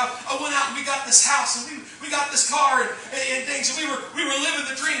have. I went out and we got this house and we got this car and things. And we were living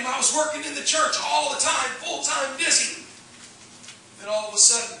the dream. I was working in the church all the time, full-time, busy. Then all of a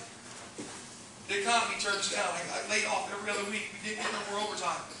sudden, the economy turns down. I got laid off every other week. We didn't get no more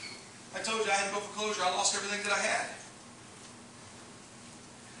overtime. I told you I had to go for closure. I lost everything that I had.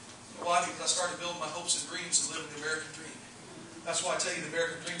 Why? Because I started building my hopes and dreams and living the American dream. That's why I tell you the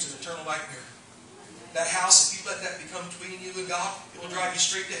American dream is an eternal nightmare. That house, if you let that become between you and God, it will drive you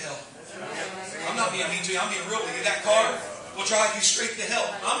straight to hell. I'm not being mean to you. I'm being real with you. That car will drive you straight to hell.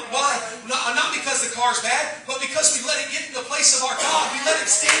 Why? Not because the car's bad, but because we let it get in the place of our God. We let it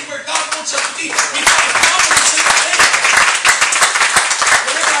stand where God wants us to be. We find confidence in the thing.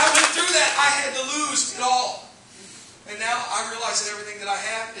 Whenever I went through that, I had to lose it all. And now I realize that everything that I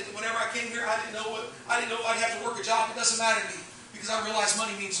have, whenever I came here, I didn't know I'd have to work a job. It doesn't matter to me because I realize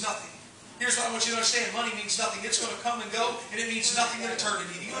money means nothing. Here's what I want you to understand. Money means nothing. It's going to come and go, and it means nothing in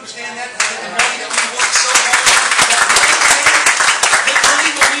eternity. Do you understand that? The money that we work so hard that money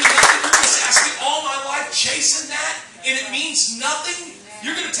will mean nothing. You're going to say, I spent all my life chasing that, and it means nothing.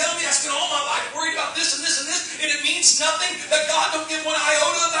 You're going to tell me I spent all my life worried about this and this and this, and it means nothing, that God don't give one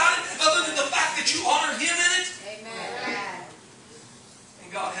iota about it, other than the fact that you honor Him in it.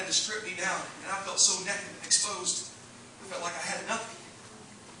 God had to strip me down, and I felt so naked and exposed. I felt like I had nothing.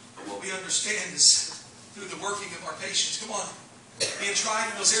 But what we understand is through the working of our patience. Come on. Being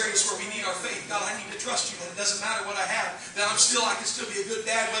tried in those areas where we need our faith. God, I need to trust you that it doesn't matter what I have. That I can still be a good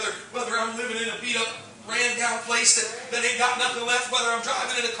dad, whether I'm living in a beat up, ran down place that ain't got nothing left, whether I'm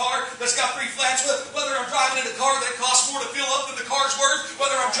driving in a car that's got 3 flats, whether I'm driving in a car that costs more to fill up than the car's worth,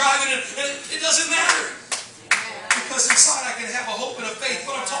 whether I'm driving in, it doesn't matter. Because inside I can have a hope and a faith.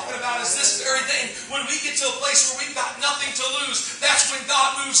 What I'm talking about is this very thing. When we get to a place where we've got nothing to lose, that's when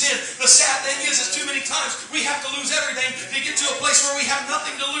God moves in. The sad thing is too many times we have to lose everything to get to a place where we have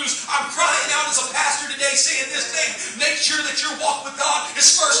nothing to lose. I'm crying out as a pastor today saying this thing. Make sure that your walk with God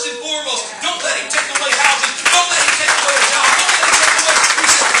is first and foremost. Don't let Him take away houses. Don't let Him take away a job. Don't let Him take away. He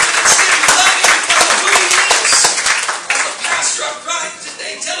said, instead love Him because of who He is. As a pastor, I'm crying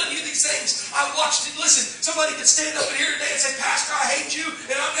today telling you these things. I watched it. Listen, somebody could stand up in here today and say, Pastor, I hate you,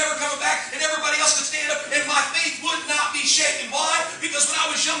 and I'm never coming back. And everybody else could stand up, and my faith would not be shaken. Why? Because when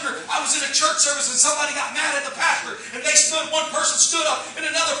I was younger, I was in a church service, and somebody got mad at the pastor. And one person stood up, and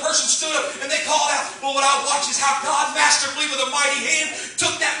another person stood up, and they called out. Well, what I watched is how God masterfully, with a mighty hand,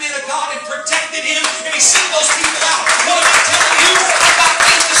 took that man of God and protected him, and He sent those people out. What am I telling you? I've got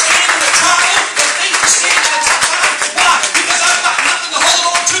faith to stand in the trial, and faith to stand in the tough time. Why? Because I've got nothing to hold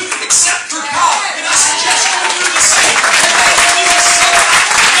on to except for God. And I suggest you do the same. And I know you are so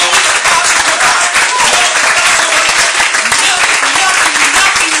high. Know that God's a provider. Know that God's a way. Nothing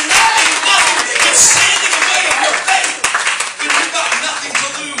can stand in the way of your faith. And you've got nothing to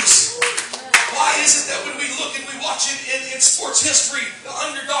lose. Why is it that when we look and we watch it in sports history, the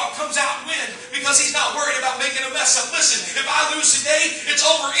underdog comes out and wins? Because he's not worried about making a mess up. Listen, if I lose today, it's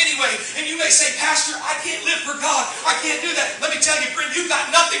over anyway. And you may say, Pastor, I can't live for God. I can't do that. Let me tell you, friend, you've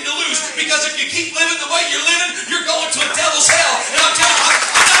got nothing to lose. Because if you keep living the way you're living, you're going to a devil's hell. And I'm telling you,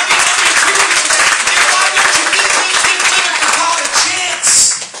 I'm not being untrue today. If why don't you give living for God a chance?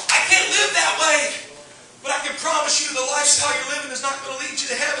 I can't live that way. But I can promise you the lifestyle you're living is not going to lead you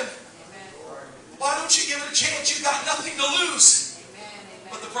to heaven. Why don't you give it a chance? You've got nothing to lose.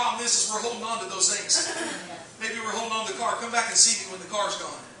 But the problem is we're holding on to those things. Maybe we're holding on to the car. Come back and see me when the car's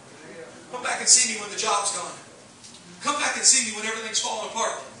gone. Come back and see me when the job's gone. Come back and see me when everything's falling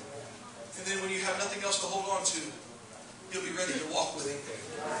apart. And then when you have nothing else to hold on to, you'll be ready to walk with Him.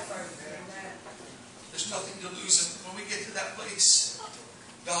 There's nothing to lose. And when we get to that place,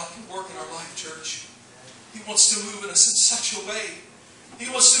 God can work in our life, church. He wants to move in us in such a way. He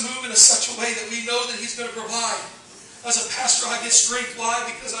wants to move in us such a way that we know that He's going to provide. As a pastor, I get strength. Why?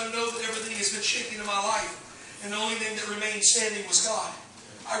 Because I know that everything has been shaken in my life. And the only thing that remained standing was God.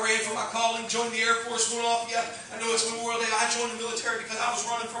 I ran for my calling, joined the Air Force, went off. Yeah, I know it's Memorial Day. I joined the military because I was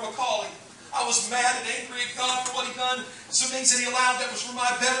running from a calling. I was mad and angry at God for what He done. Some things that He allowed that was for my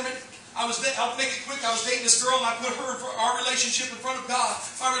betterment. I'll make it quick. I was dating this girl and I put our relationship in front of God.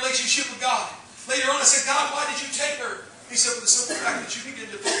 My relationship with God. Later on I said, God, why did you take her? He said, for the simple fact that you begin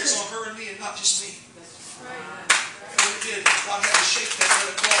to focus on her and me and not just me. And when it did, God had to shake that and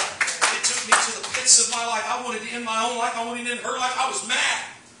let it go. It took me to the pits of my life. I wanted to end my own life. I wanted to end her life. I was mad.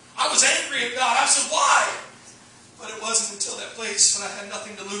 I was angry at God. I said, why? But it wasn't until that place when I had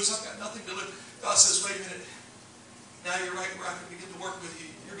nothing to lose. I've got nothing to lose. God says, wait a minute. Now you're right where I can begin to work with you.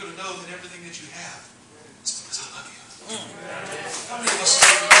 You're going to know know that everything that you have is because I love you. How many of us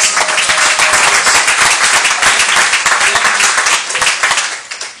love you?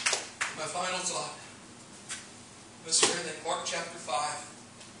 My final thought. Let's hear that Mark chapter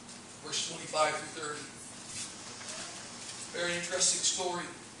 5, verse 25 through 30. Very interesting story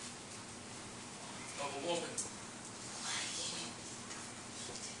of a woman.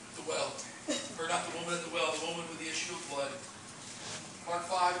 The well. Or not the woman at the well, the woman with the issue of blood. Mark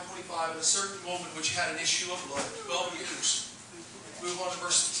 5 and 25. A certain woman which had an issue of blood 12 years. Move on to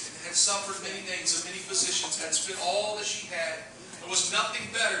verse 10. Had suffered many things of many physicians, had spent all that she had, and was nothing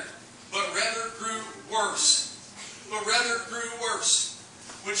better, but rather grew worse. But rather grew worse.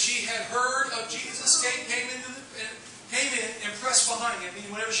 When she had heard of Jesus, came in and pressed behind him.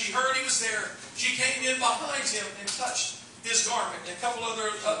 And whenever she heard he was there, she came in behind him and touched his garment. And a couple of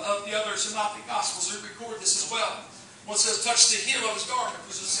the other synoptic gospels record this as well. One says, touched the hem of his garment,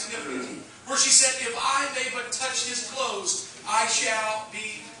 which is significant. Where she said, if I may but touch his clothes, I shall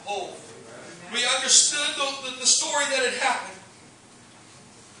be whole. We understood the story that had happened.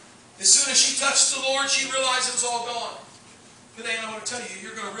 As soon as she touched the Lord, she realized it was all gone. Today, I want to tell you,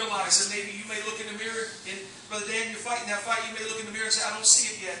 you're going to realize that maybe you may look in the mirror, and Brother Dan, you're fighting that fight, you may look in the mirror and say, I don't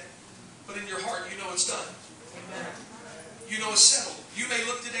see it yet. But in your heart, you know it's done. Amen. You know it's settled. You may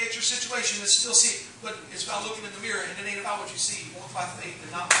look today at your situation and still see it, but it's about looking in the mirror, and it ain't about what you see. You walk by faith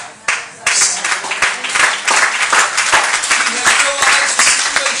and not by sight. You have realized the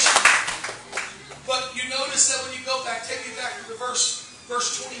situation. But you notice that when you go back, take me back to the verse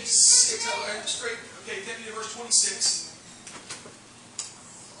 26. Okay, take me to verse 26.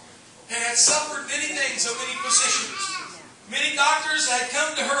 And had suffered many things of many physicians. Many doctors had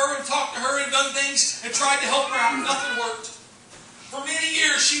come to her and talked to her and done things and tried to help her out. Nothing worked. For many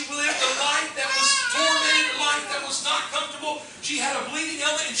years she lived a life that was tormented, a life that was not comfortable. She had a bleeding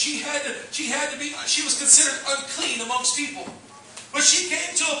ailment and she was considered unclean amongst people. But she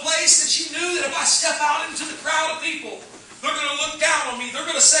came to a place that she knew that if I step out into the crowd of people, they're going to look down on me. They're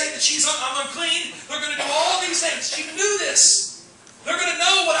going to say that I'm unclean. They're going to do all these things. She knew this. They're going to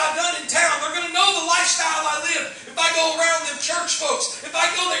know what I've done in town. They're going to know the lifestyle I live. If I go around them church folks, if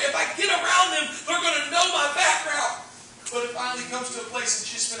I go there, if I get around them, they're going to know my background. But it finally comes to a place that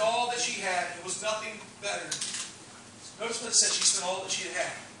she spent all that she had. It was nothing better. Notice what it said. She spent all that she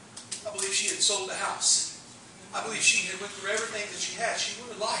had. I believe she had sold the house. I believe she had went through everything that she had. She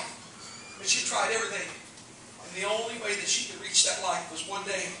wanted life. And she tried everything. And the only way that she could reach that life was one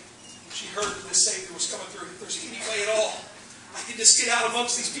day she heard that this Savior was coming through. If there's any way at all I can just get out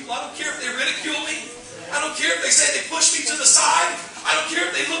amongst these people. I don't care if they ridicule me. I don't care if they say they push me to the side. I don't care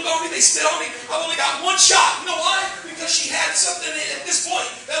if they look over me, they spit on me. I've only got one shot. You know why? Because she had something at this point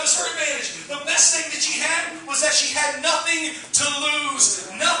that was her advantage. The best thing that she had was that she had nothing to lose.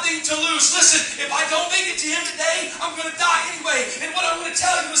 Nothing to lose. Listen, if I don't make it to him today, I'm going to die anyway. And what I'm going to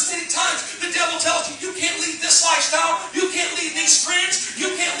tell you is many times the devil tells you, you can't leave this lifestyle. You can't leave these friends. You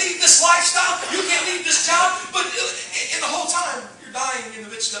can't leave this lifestyle. You can't leave this job. But in the whole time, you're dying in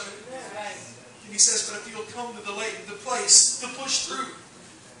the midst of it. And he says, but if you'll come to the place to push through.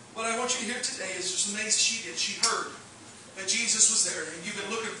 What I want you to hear today is just amazing she did. She heard that Jesus was there, and you've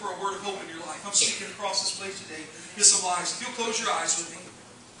been looking for a word of hope in your life. I'm speaking across this place today in some lives. If you'll close your eyes with me,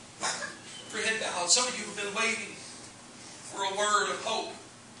 your head bowed. Some of you have been waiting for a word of hope.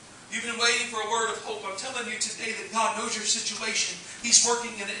 You've been waiting for a word of hope. I'm telling you today that God knows your situation. He's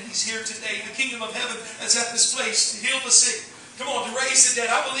working in it, and He's here today. The kingdom of heaven is at this place to heal the sick. Come on, to raise the dead.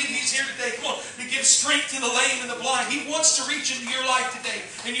 I believe He's here today. Come on, to give strength to the lame and the blind. He wants to reach into your life today.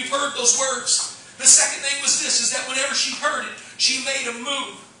 And you've heard those words. The second thing was this, is that whenever she heard it, she made a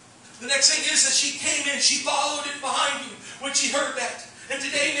move. The next thing is that she came in, she followed it behind you when she heard that. And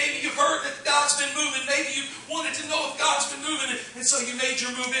today maybe you've heard that God's been moving. Maybe you wanted to know if God's been moving. And so you made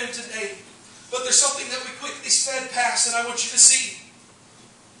your move in today. But there's something that we quickly sped past and I want you to see.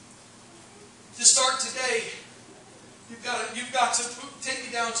 To start today, You've got to take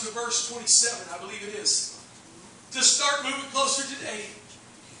me down to verse 27, I believe it is. To start moving closer today.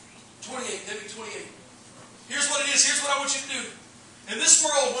 28, maybe 28. Here's what it is. Here's what I want you to do. In this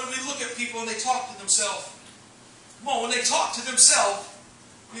world, when we look at people and they talk to themselves, come on, when they talk to themselves,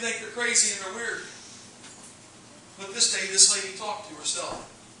 we think they're crazy and they're weird. But this day, this lady talked to herself.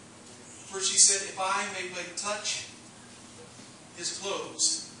 Where she said, if I may but touch His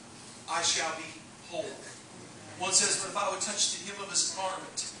clothes, I shall be whole. One says, but if I would touch the hem of His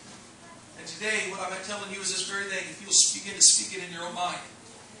garment. And today, what I'm telling you is this very thing. If you'll begin to speak it in your own mind.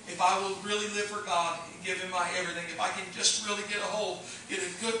 If I will really live for God and give Him my everything. If I can just really get a hold, get a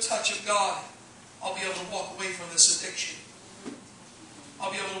good touch of God, I'll be able to walk away from this addiction. I'll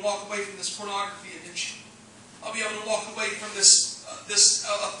I'll be able to walk away from this pornography addiction. I'll be able to walk away from this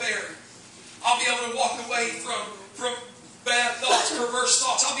affair. I'll be able to walk away from bad thoughts, perverse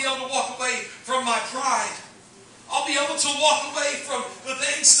thoughts. I'll be able to walk away from my pride. I'll be able to walk away from the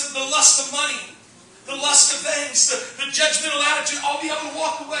things, the lust of money, the lust of things, the judgmental attitude. I'll be able to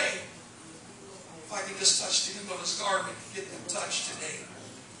walk away. If I can just touch the hem of His garment, get them touched today.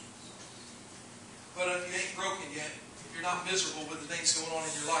 But if you ain't broken yet, if you're not miserable with the things going on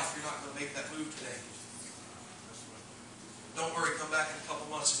in your life, you're not going to make that move today. Don't worry, come back in a couple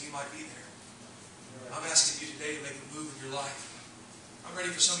months and you might be there. I'm asking you today to make a move in your life. I'm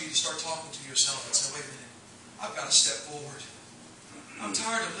ready for some of you to start talking to yourself and say, wait a minute, I've got to step forward. I'm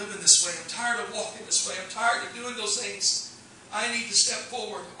tired of living this way. I'm tired of walking this way. I'm tired of doing those things. I need to step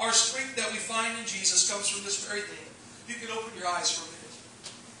forward. Our strength that we find in Jesus comes from this very thing. You can open your eyes for a minute.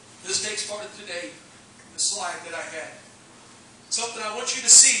 This takes part of today, the slide that I had. Something I want you to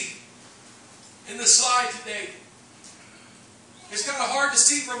see in the slide today. It's kind of hard to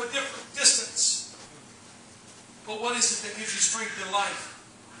see from a different distance. But what is it that gives you strength in life?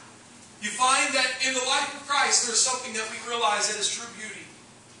 You find that in the life of Christ, there's something that we realize that is true beauty.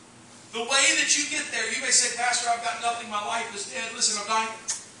 The way that you get there, you may say, Pastor, I've got nothing, my life is dead. Listen, I'm dying.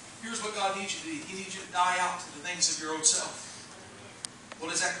 Here's what God needs you to do. He needs you to die out to the things of your own self.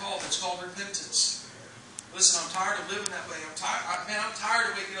 What is that called? It's called repentance. Listen, I'm tired of living that way. I'm tired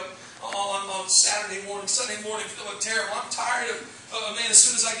of waking up on Saturday morning, Sunday morning, feeling terrible. I'm tired of, as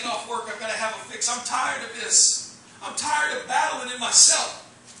soon as I get off work, I've got to have a fix. I'm tired of this. I'm tired of battling in myself.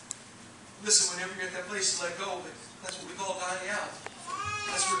 Listen, whenever you're at that place to let go of it, that's what we call dying out.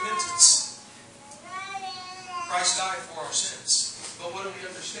 That's repentance. Christ died for our sins. But what do we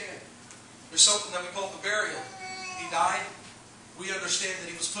understand? There's something that we call the burial. He died. We understand that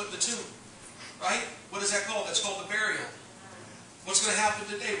He was put in the tomb. Right? What is that called? That's called the burial. What's going to happen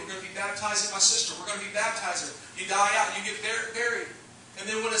today? We're going to be baptizing my sister. We're going to be baptizing. You die out. You get buried. And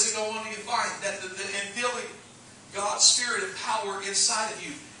then what does it go on to find? That in feeling God's Spirit and power inside of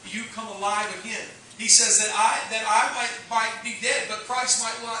you, you come alive again. He says that I might be dead, but Christ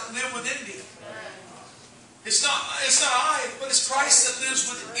might live within me. It's not I, but it's Christ that lives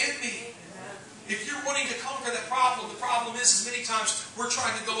within me. If you're wanting to conquer that problem, the problem is many times we're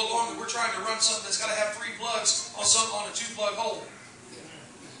trying to go along and we're trying to run something that's got to have 3 plugs on a 2-plug hole.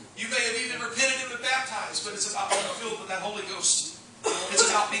 You may have even repented and been baptized, but it's about being filled with that Holy Ghost. It's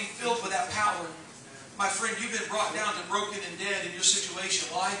about being filled with that power. My friend, you've been brought down to broken and dead in your situation.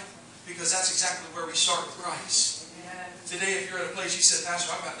 Why? Because that's exactly where we start with Christ. Today, if you're at a place you said,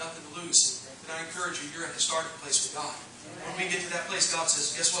 Pastor, I've got nothing to lose, then I encourage you, you're at the starting place with God. When we get to that place, God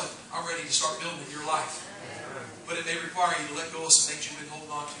says, guess what? I'm ready to start building your life. But it may require you to let go of some things you've been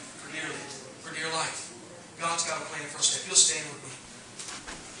holding on to for dear life. God's got a plan for us. If you'll stand with me.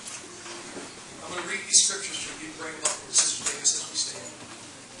 I'm going to read these scriptures to you. Bring them up with Sister Davis as we stand.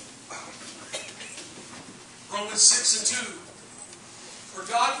 Romans 6 and 2. For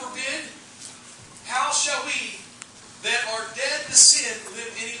God forbid, how shall we that are dead to sin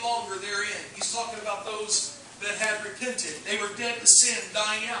live any longer therein? He's talking about those that had repented. They were dead to sin,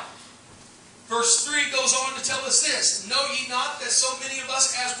 dying out. Verse 3 goes on to tell us this. Know ye not that so many of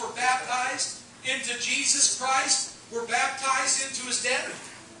us as were baptized into Jesus Christ were baptized into His death?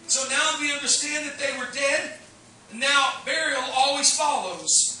 So now we understand that they were dead. Now burial always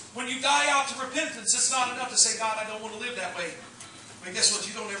follows. When you die out to repentance, it's not enough to say, God, I don't want to live that way. But guess what?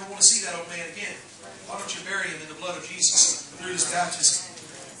 You don't ever want to see that old man again. Why don't you bury him in the blood of Jesus through His baptism?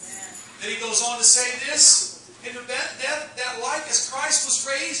 Then he goes on to say this. In the death, that like as Christ was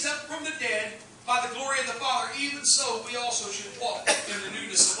raised up from the dead by the glory of the Father, even so we also should walk in the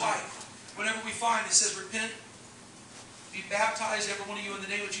newness of life. Whenever we find it says, repent, be baptized, every one of you, in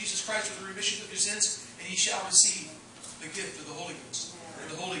the name of Jesus Christ for the remission of your sins, and ye shall receive the gift of the Holy Ghost. And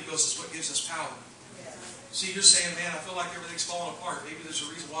the Holy Ghost is what gives us power. See, you're saying, man, I feel like everything's falling apart. Maybe there's a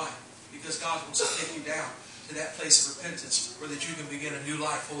reason why. Because God wants to take you down to that place of repentance where that you can begin a new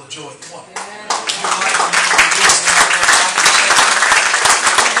life full of joy. Come on.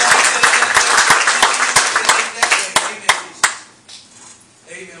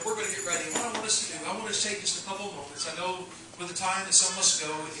 Amen. We're going to get ready. What I want us to do, I want us to take just a couple of moments. I know with the time that some must go,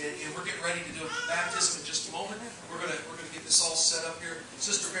 and we're getting ready to do a baptism in just a moment. We're going to get this all set up here.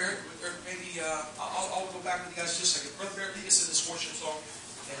 Sister Barrett, or maybe I'll go back with you guys just a second. Brother Barrett, lead us in this worship song,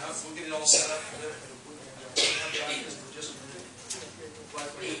 and we'll get it all set up.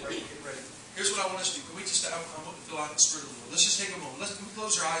 Here's what I want us to do. Can we just, I want to fill out the Spirit a little. Let's just take a moment. Can we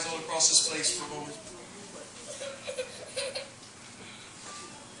close our eyes all across this place for a moment?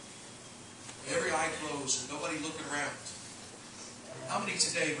 Every eye closed and nobody looking around. How many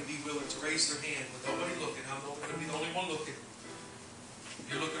today would be willing to raise their hand with nobody looking? I'm not going to be the only one looking. If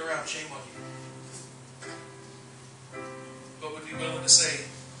you're looking around, shame on you. But would be willing to say,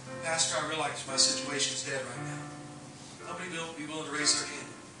 Pastor, I realize my situation's dead right now. How many will be willing to raise their hand?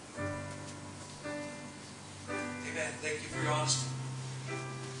 Amen. Thank you for your honesty.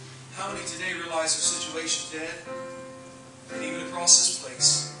 How many today realize their situation's dead? And even across this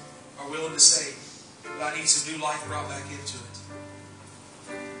place are willing to say, I need some new life brought back into it.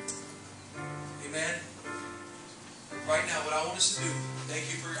 Amen. Right now, what I want us to do, thank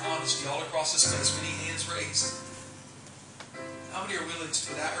you for your honesty all across this place. Many hands raised. How many are willing to,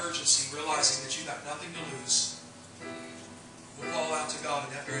 with that urgency, realizing that you've got nothing to lose? We'll call out to God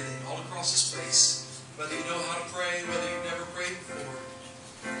in that very thing all across this place. Whether you know how to pray, whether you've never prayed before.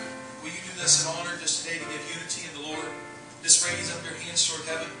 Will you do this in honor just today to give unity in the Lord? Just raise up your hands toward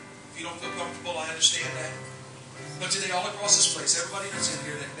heaven. If you don't feel comfortable, I understand that. But today, all across this place, everybody that's in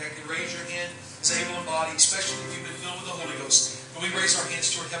here that can raise your hand is able and body, especially if you've been filled with the Holy Ghost. Can we raise our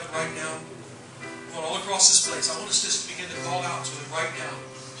hands toward heaven right now? All across this place, I want us just to begin to call out to Him right now.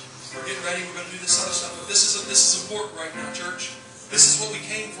 We're getting ready. We're going to do this other stuff, but this is important right now, church. This is what we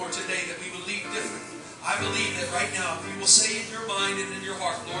came for today, that we would leave different. I believe that right now, if you will say in your mind and in your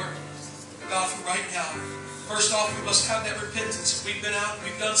heart, Lord, God, from right now, first off, we must have that repentance. We've been out,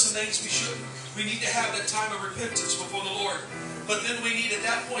 we've done some things we shouldn't. We need to have that time of repentance before the Lord. But then we need at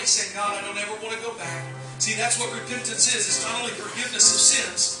that point saying, God, I don't ever want to go back. See, that's what repentance is. It's not only forgiveness of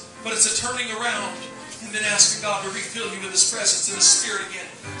sins, but it's a turning around and then asking God to refill you with His presence and His Spirit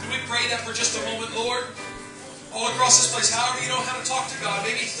again. Can we pray that for just a moment, Lord? All across this place, however you know how to talk to God.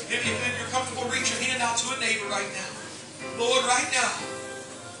 Maybe if you're comfortable, reach your hand out to a neighbor right now. Lord, right now,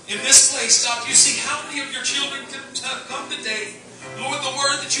 in this place, God, you see how many of your children have come today. Lord, the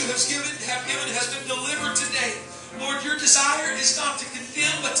word that you have given has been delivered today. Lord, your desire is not to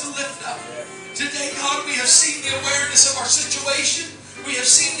condemn, but to lift up. Today, God, we have seen the awareness of our situation. We have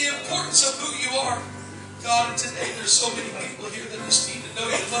seen the importance of who you are. God, and today there's so many people here that just need to know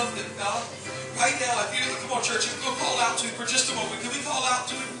you love them, God. Right now, if you come on, church, if we'll call out to Him for just a moment. Can we call out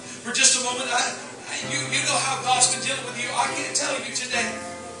to Him for just a moment? You know how God's been dealing with you. I can't tell you today.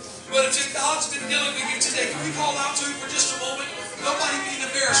 But if God's been dealing with you today, can we call out to Him for just a moment? Nobody being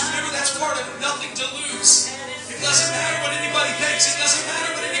embarrassed. Remember, that's part of it. Nothing to lose. It doesn't matter what anybody thinks. It doesn't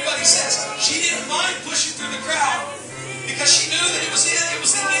matter what anybody says. She didn't mind pushing through the crowd because she knew that it was the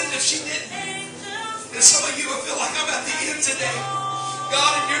end if she didn't. And some of you will feel like I'm at the end today.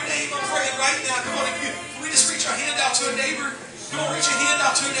 God, in your name, I'm praying right now. Come on, can we just reach our hand out to a neighbor? Come on, reach your hand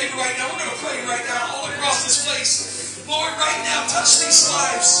out to a neighbor right now. We're going to pray right now all across this place. Lord, right now, touch these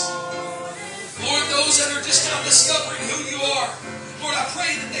lives. Lord, those that are just now discovering who you are. Lord, I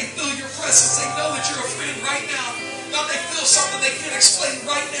pray that they feel your presence. They know that you're a friend right now. God, they feel something they can't explain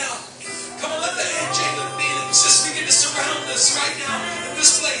right now. Come on, let the angel of being just begin to surround us right now in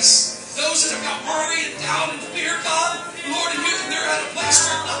this place. Those that have got worry and doubt and fear, God, Lord, and they're at a place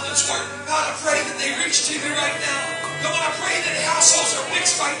where nothing's working. God, I pray that they reach to you right now. Come on, I pray that households are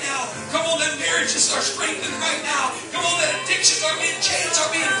fixed right now. Come on, that marriages are strengthened right now. Come on, that addictions are being chains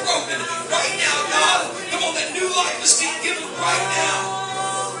are being broken right now, God. Come on, that new life is being given right now.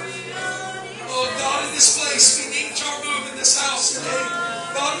 Oh, God, in this place, we need your move in this house today.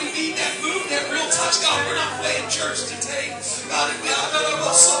 God, we need that move, that real touch. God, we're not playing church today. God, we are not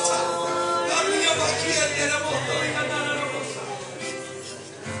about something. God, we are like here.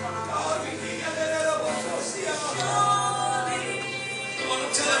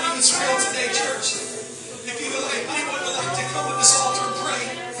 I'm telling you, it's real today, church. If anyone would like to come to this altar and pray,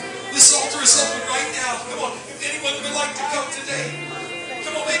 this altar is open right now. Come on, if anyone would like to come today,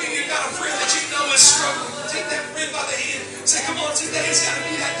 come on, maybe you've got a friend that you know is struggling. Take that friend by the hand. Say, come on, today's got to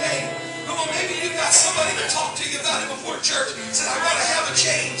be that day. Come on, maybe you've got somebody to talk to you about it before church. Said, I got to have a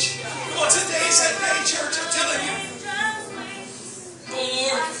change. Come on, today's that day, church. I'm telling you. Oh,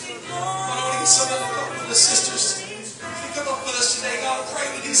 Lord. I want to get some of them up with the sisters. Come up with us today. God, pray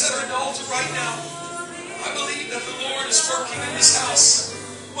with these that are in the altar right now. I believe that the Lord is working in this house.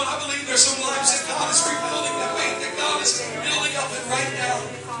 Well, I believe there's some lives that God is rebuilding, the faith that God is building up in right now.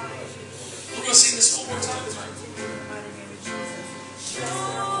 We're going to sing this one more time.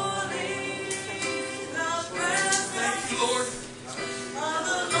 Thank you, Lord.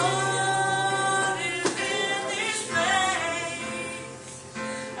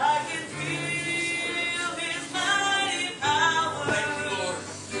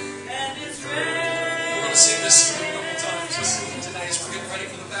 Sing this a couple times. Today as we're getting ready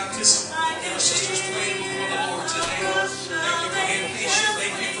for the baptism. And our sisters praying before the Lord today. Thank you for being patient.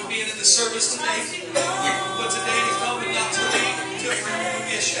 Thank you for being in the service today. But today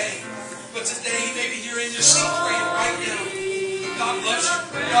ashamed. But today, maybe you're in your seat praying right now. God loves you.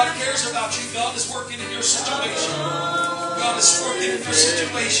 God cares about you. God is working in your situation. God is working in your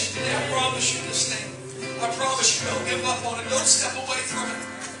situation today. I promise you this thing. I promise you, don't give up on it. Don't step away from it.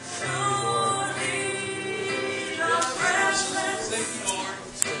 Thank you, Lord.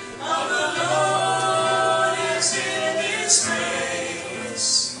 The Lord is in this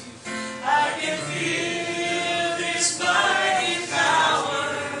place. I can feel His mighty power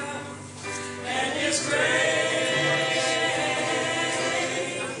and His grace.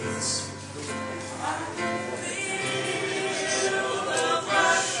 I can feel the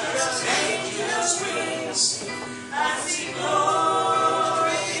rush of angels' wings. I see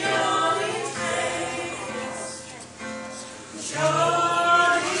glory on His face.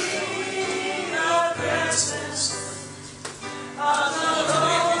 Surely the presence of the Lord. If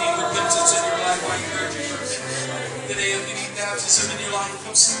you need repentance in your life, I encourage you today. If you need baptism in your life,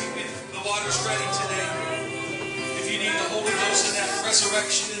 come see me. The water's ready today. If you need the Holy Ghost and that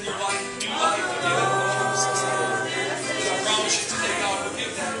resurrection in your life, new life, I promise you today, God will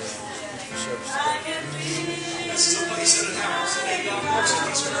give that. This is a place that it happens.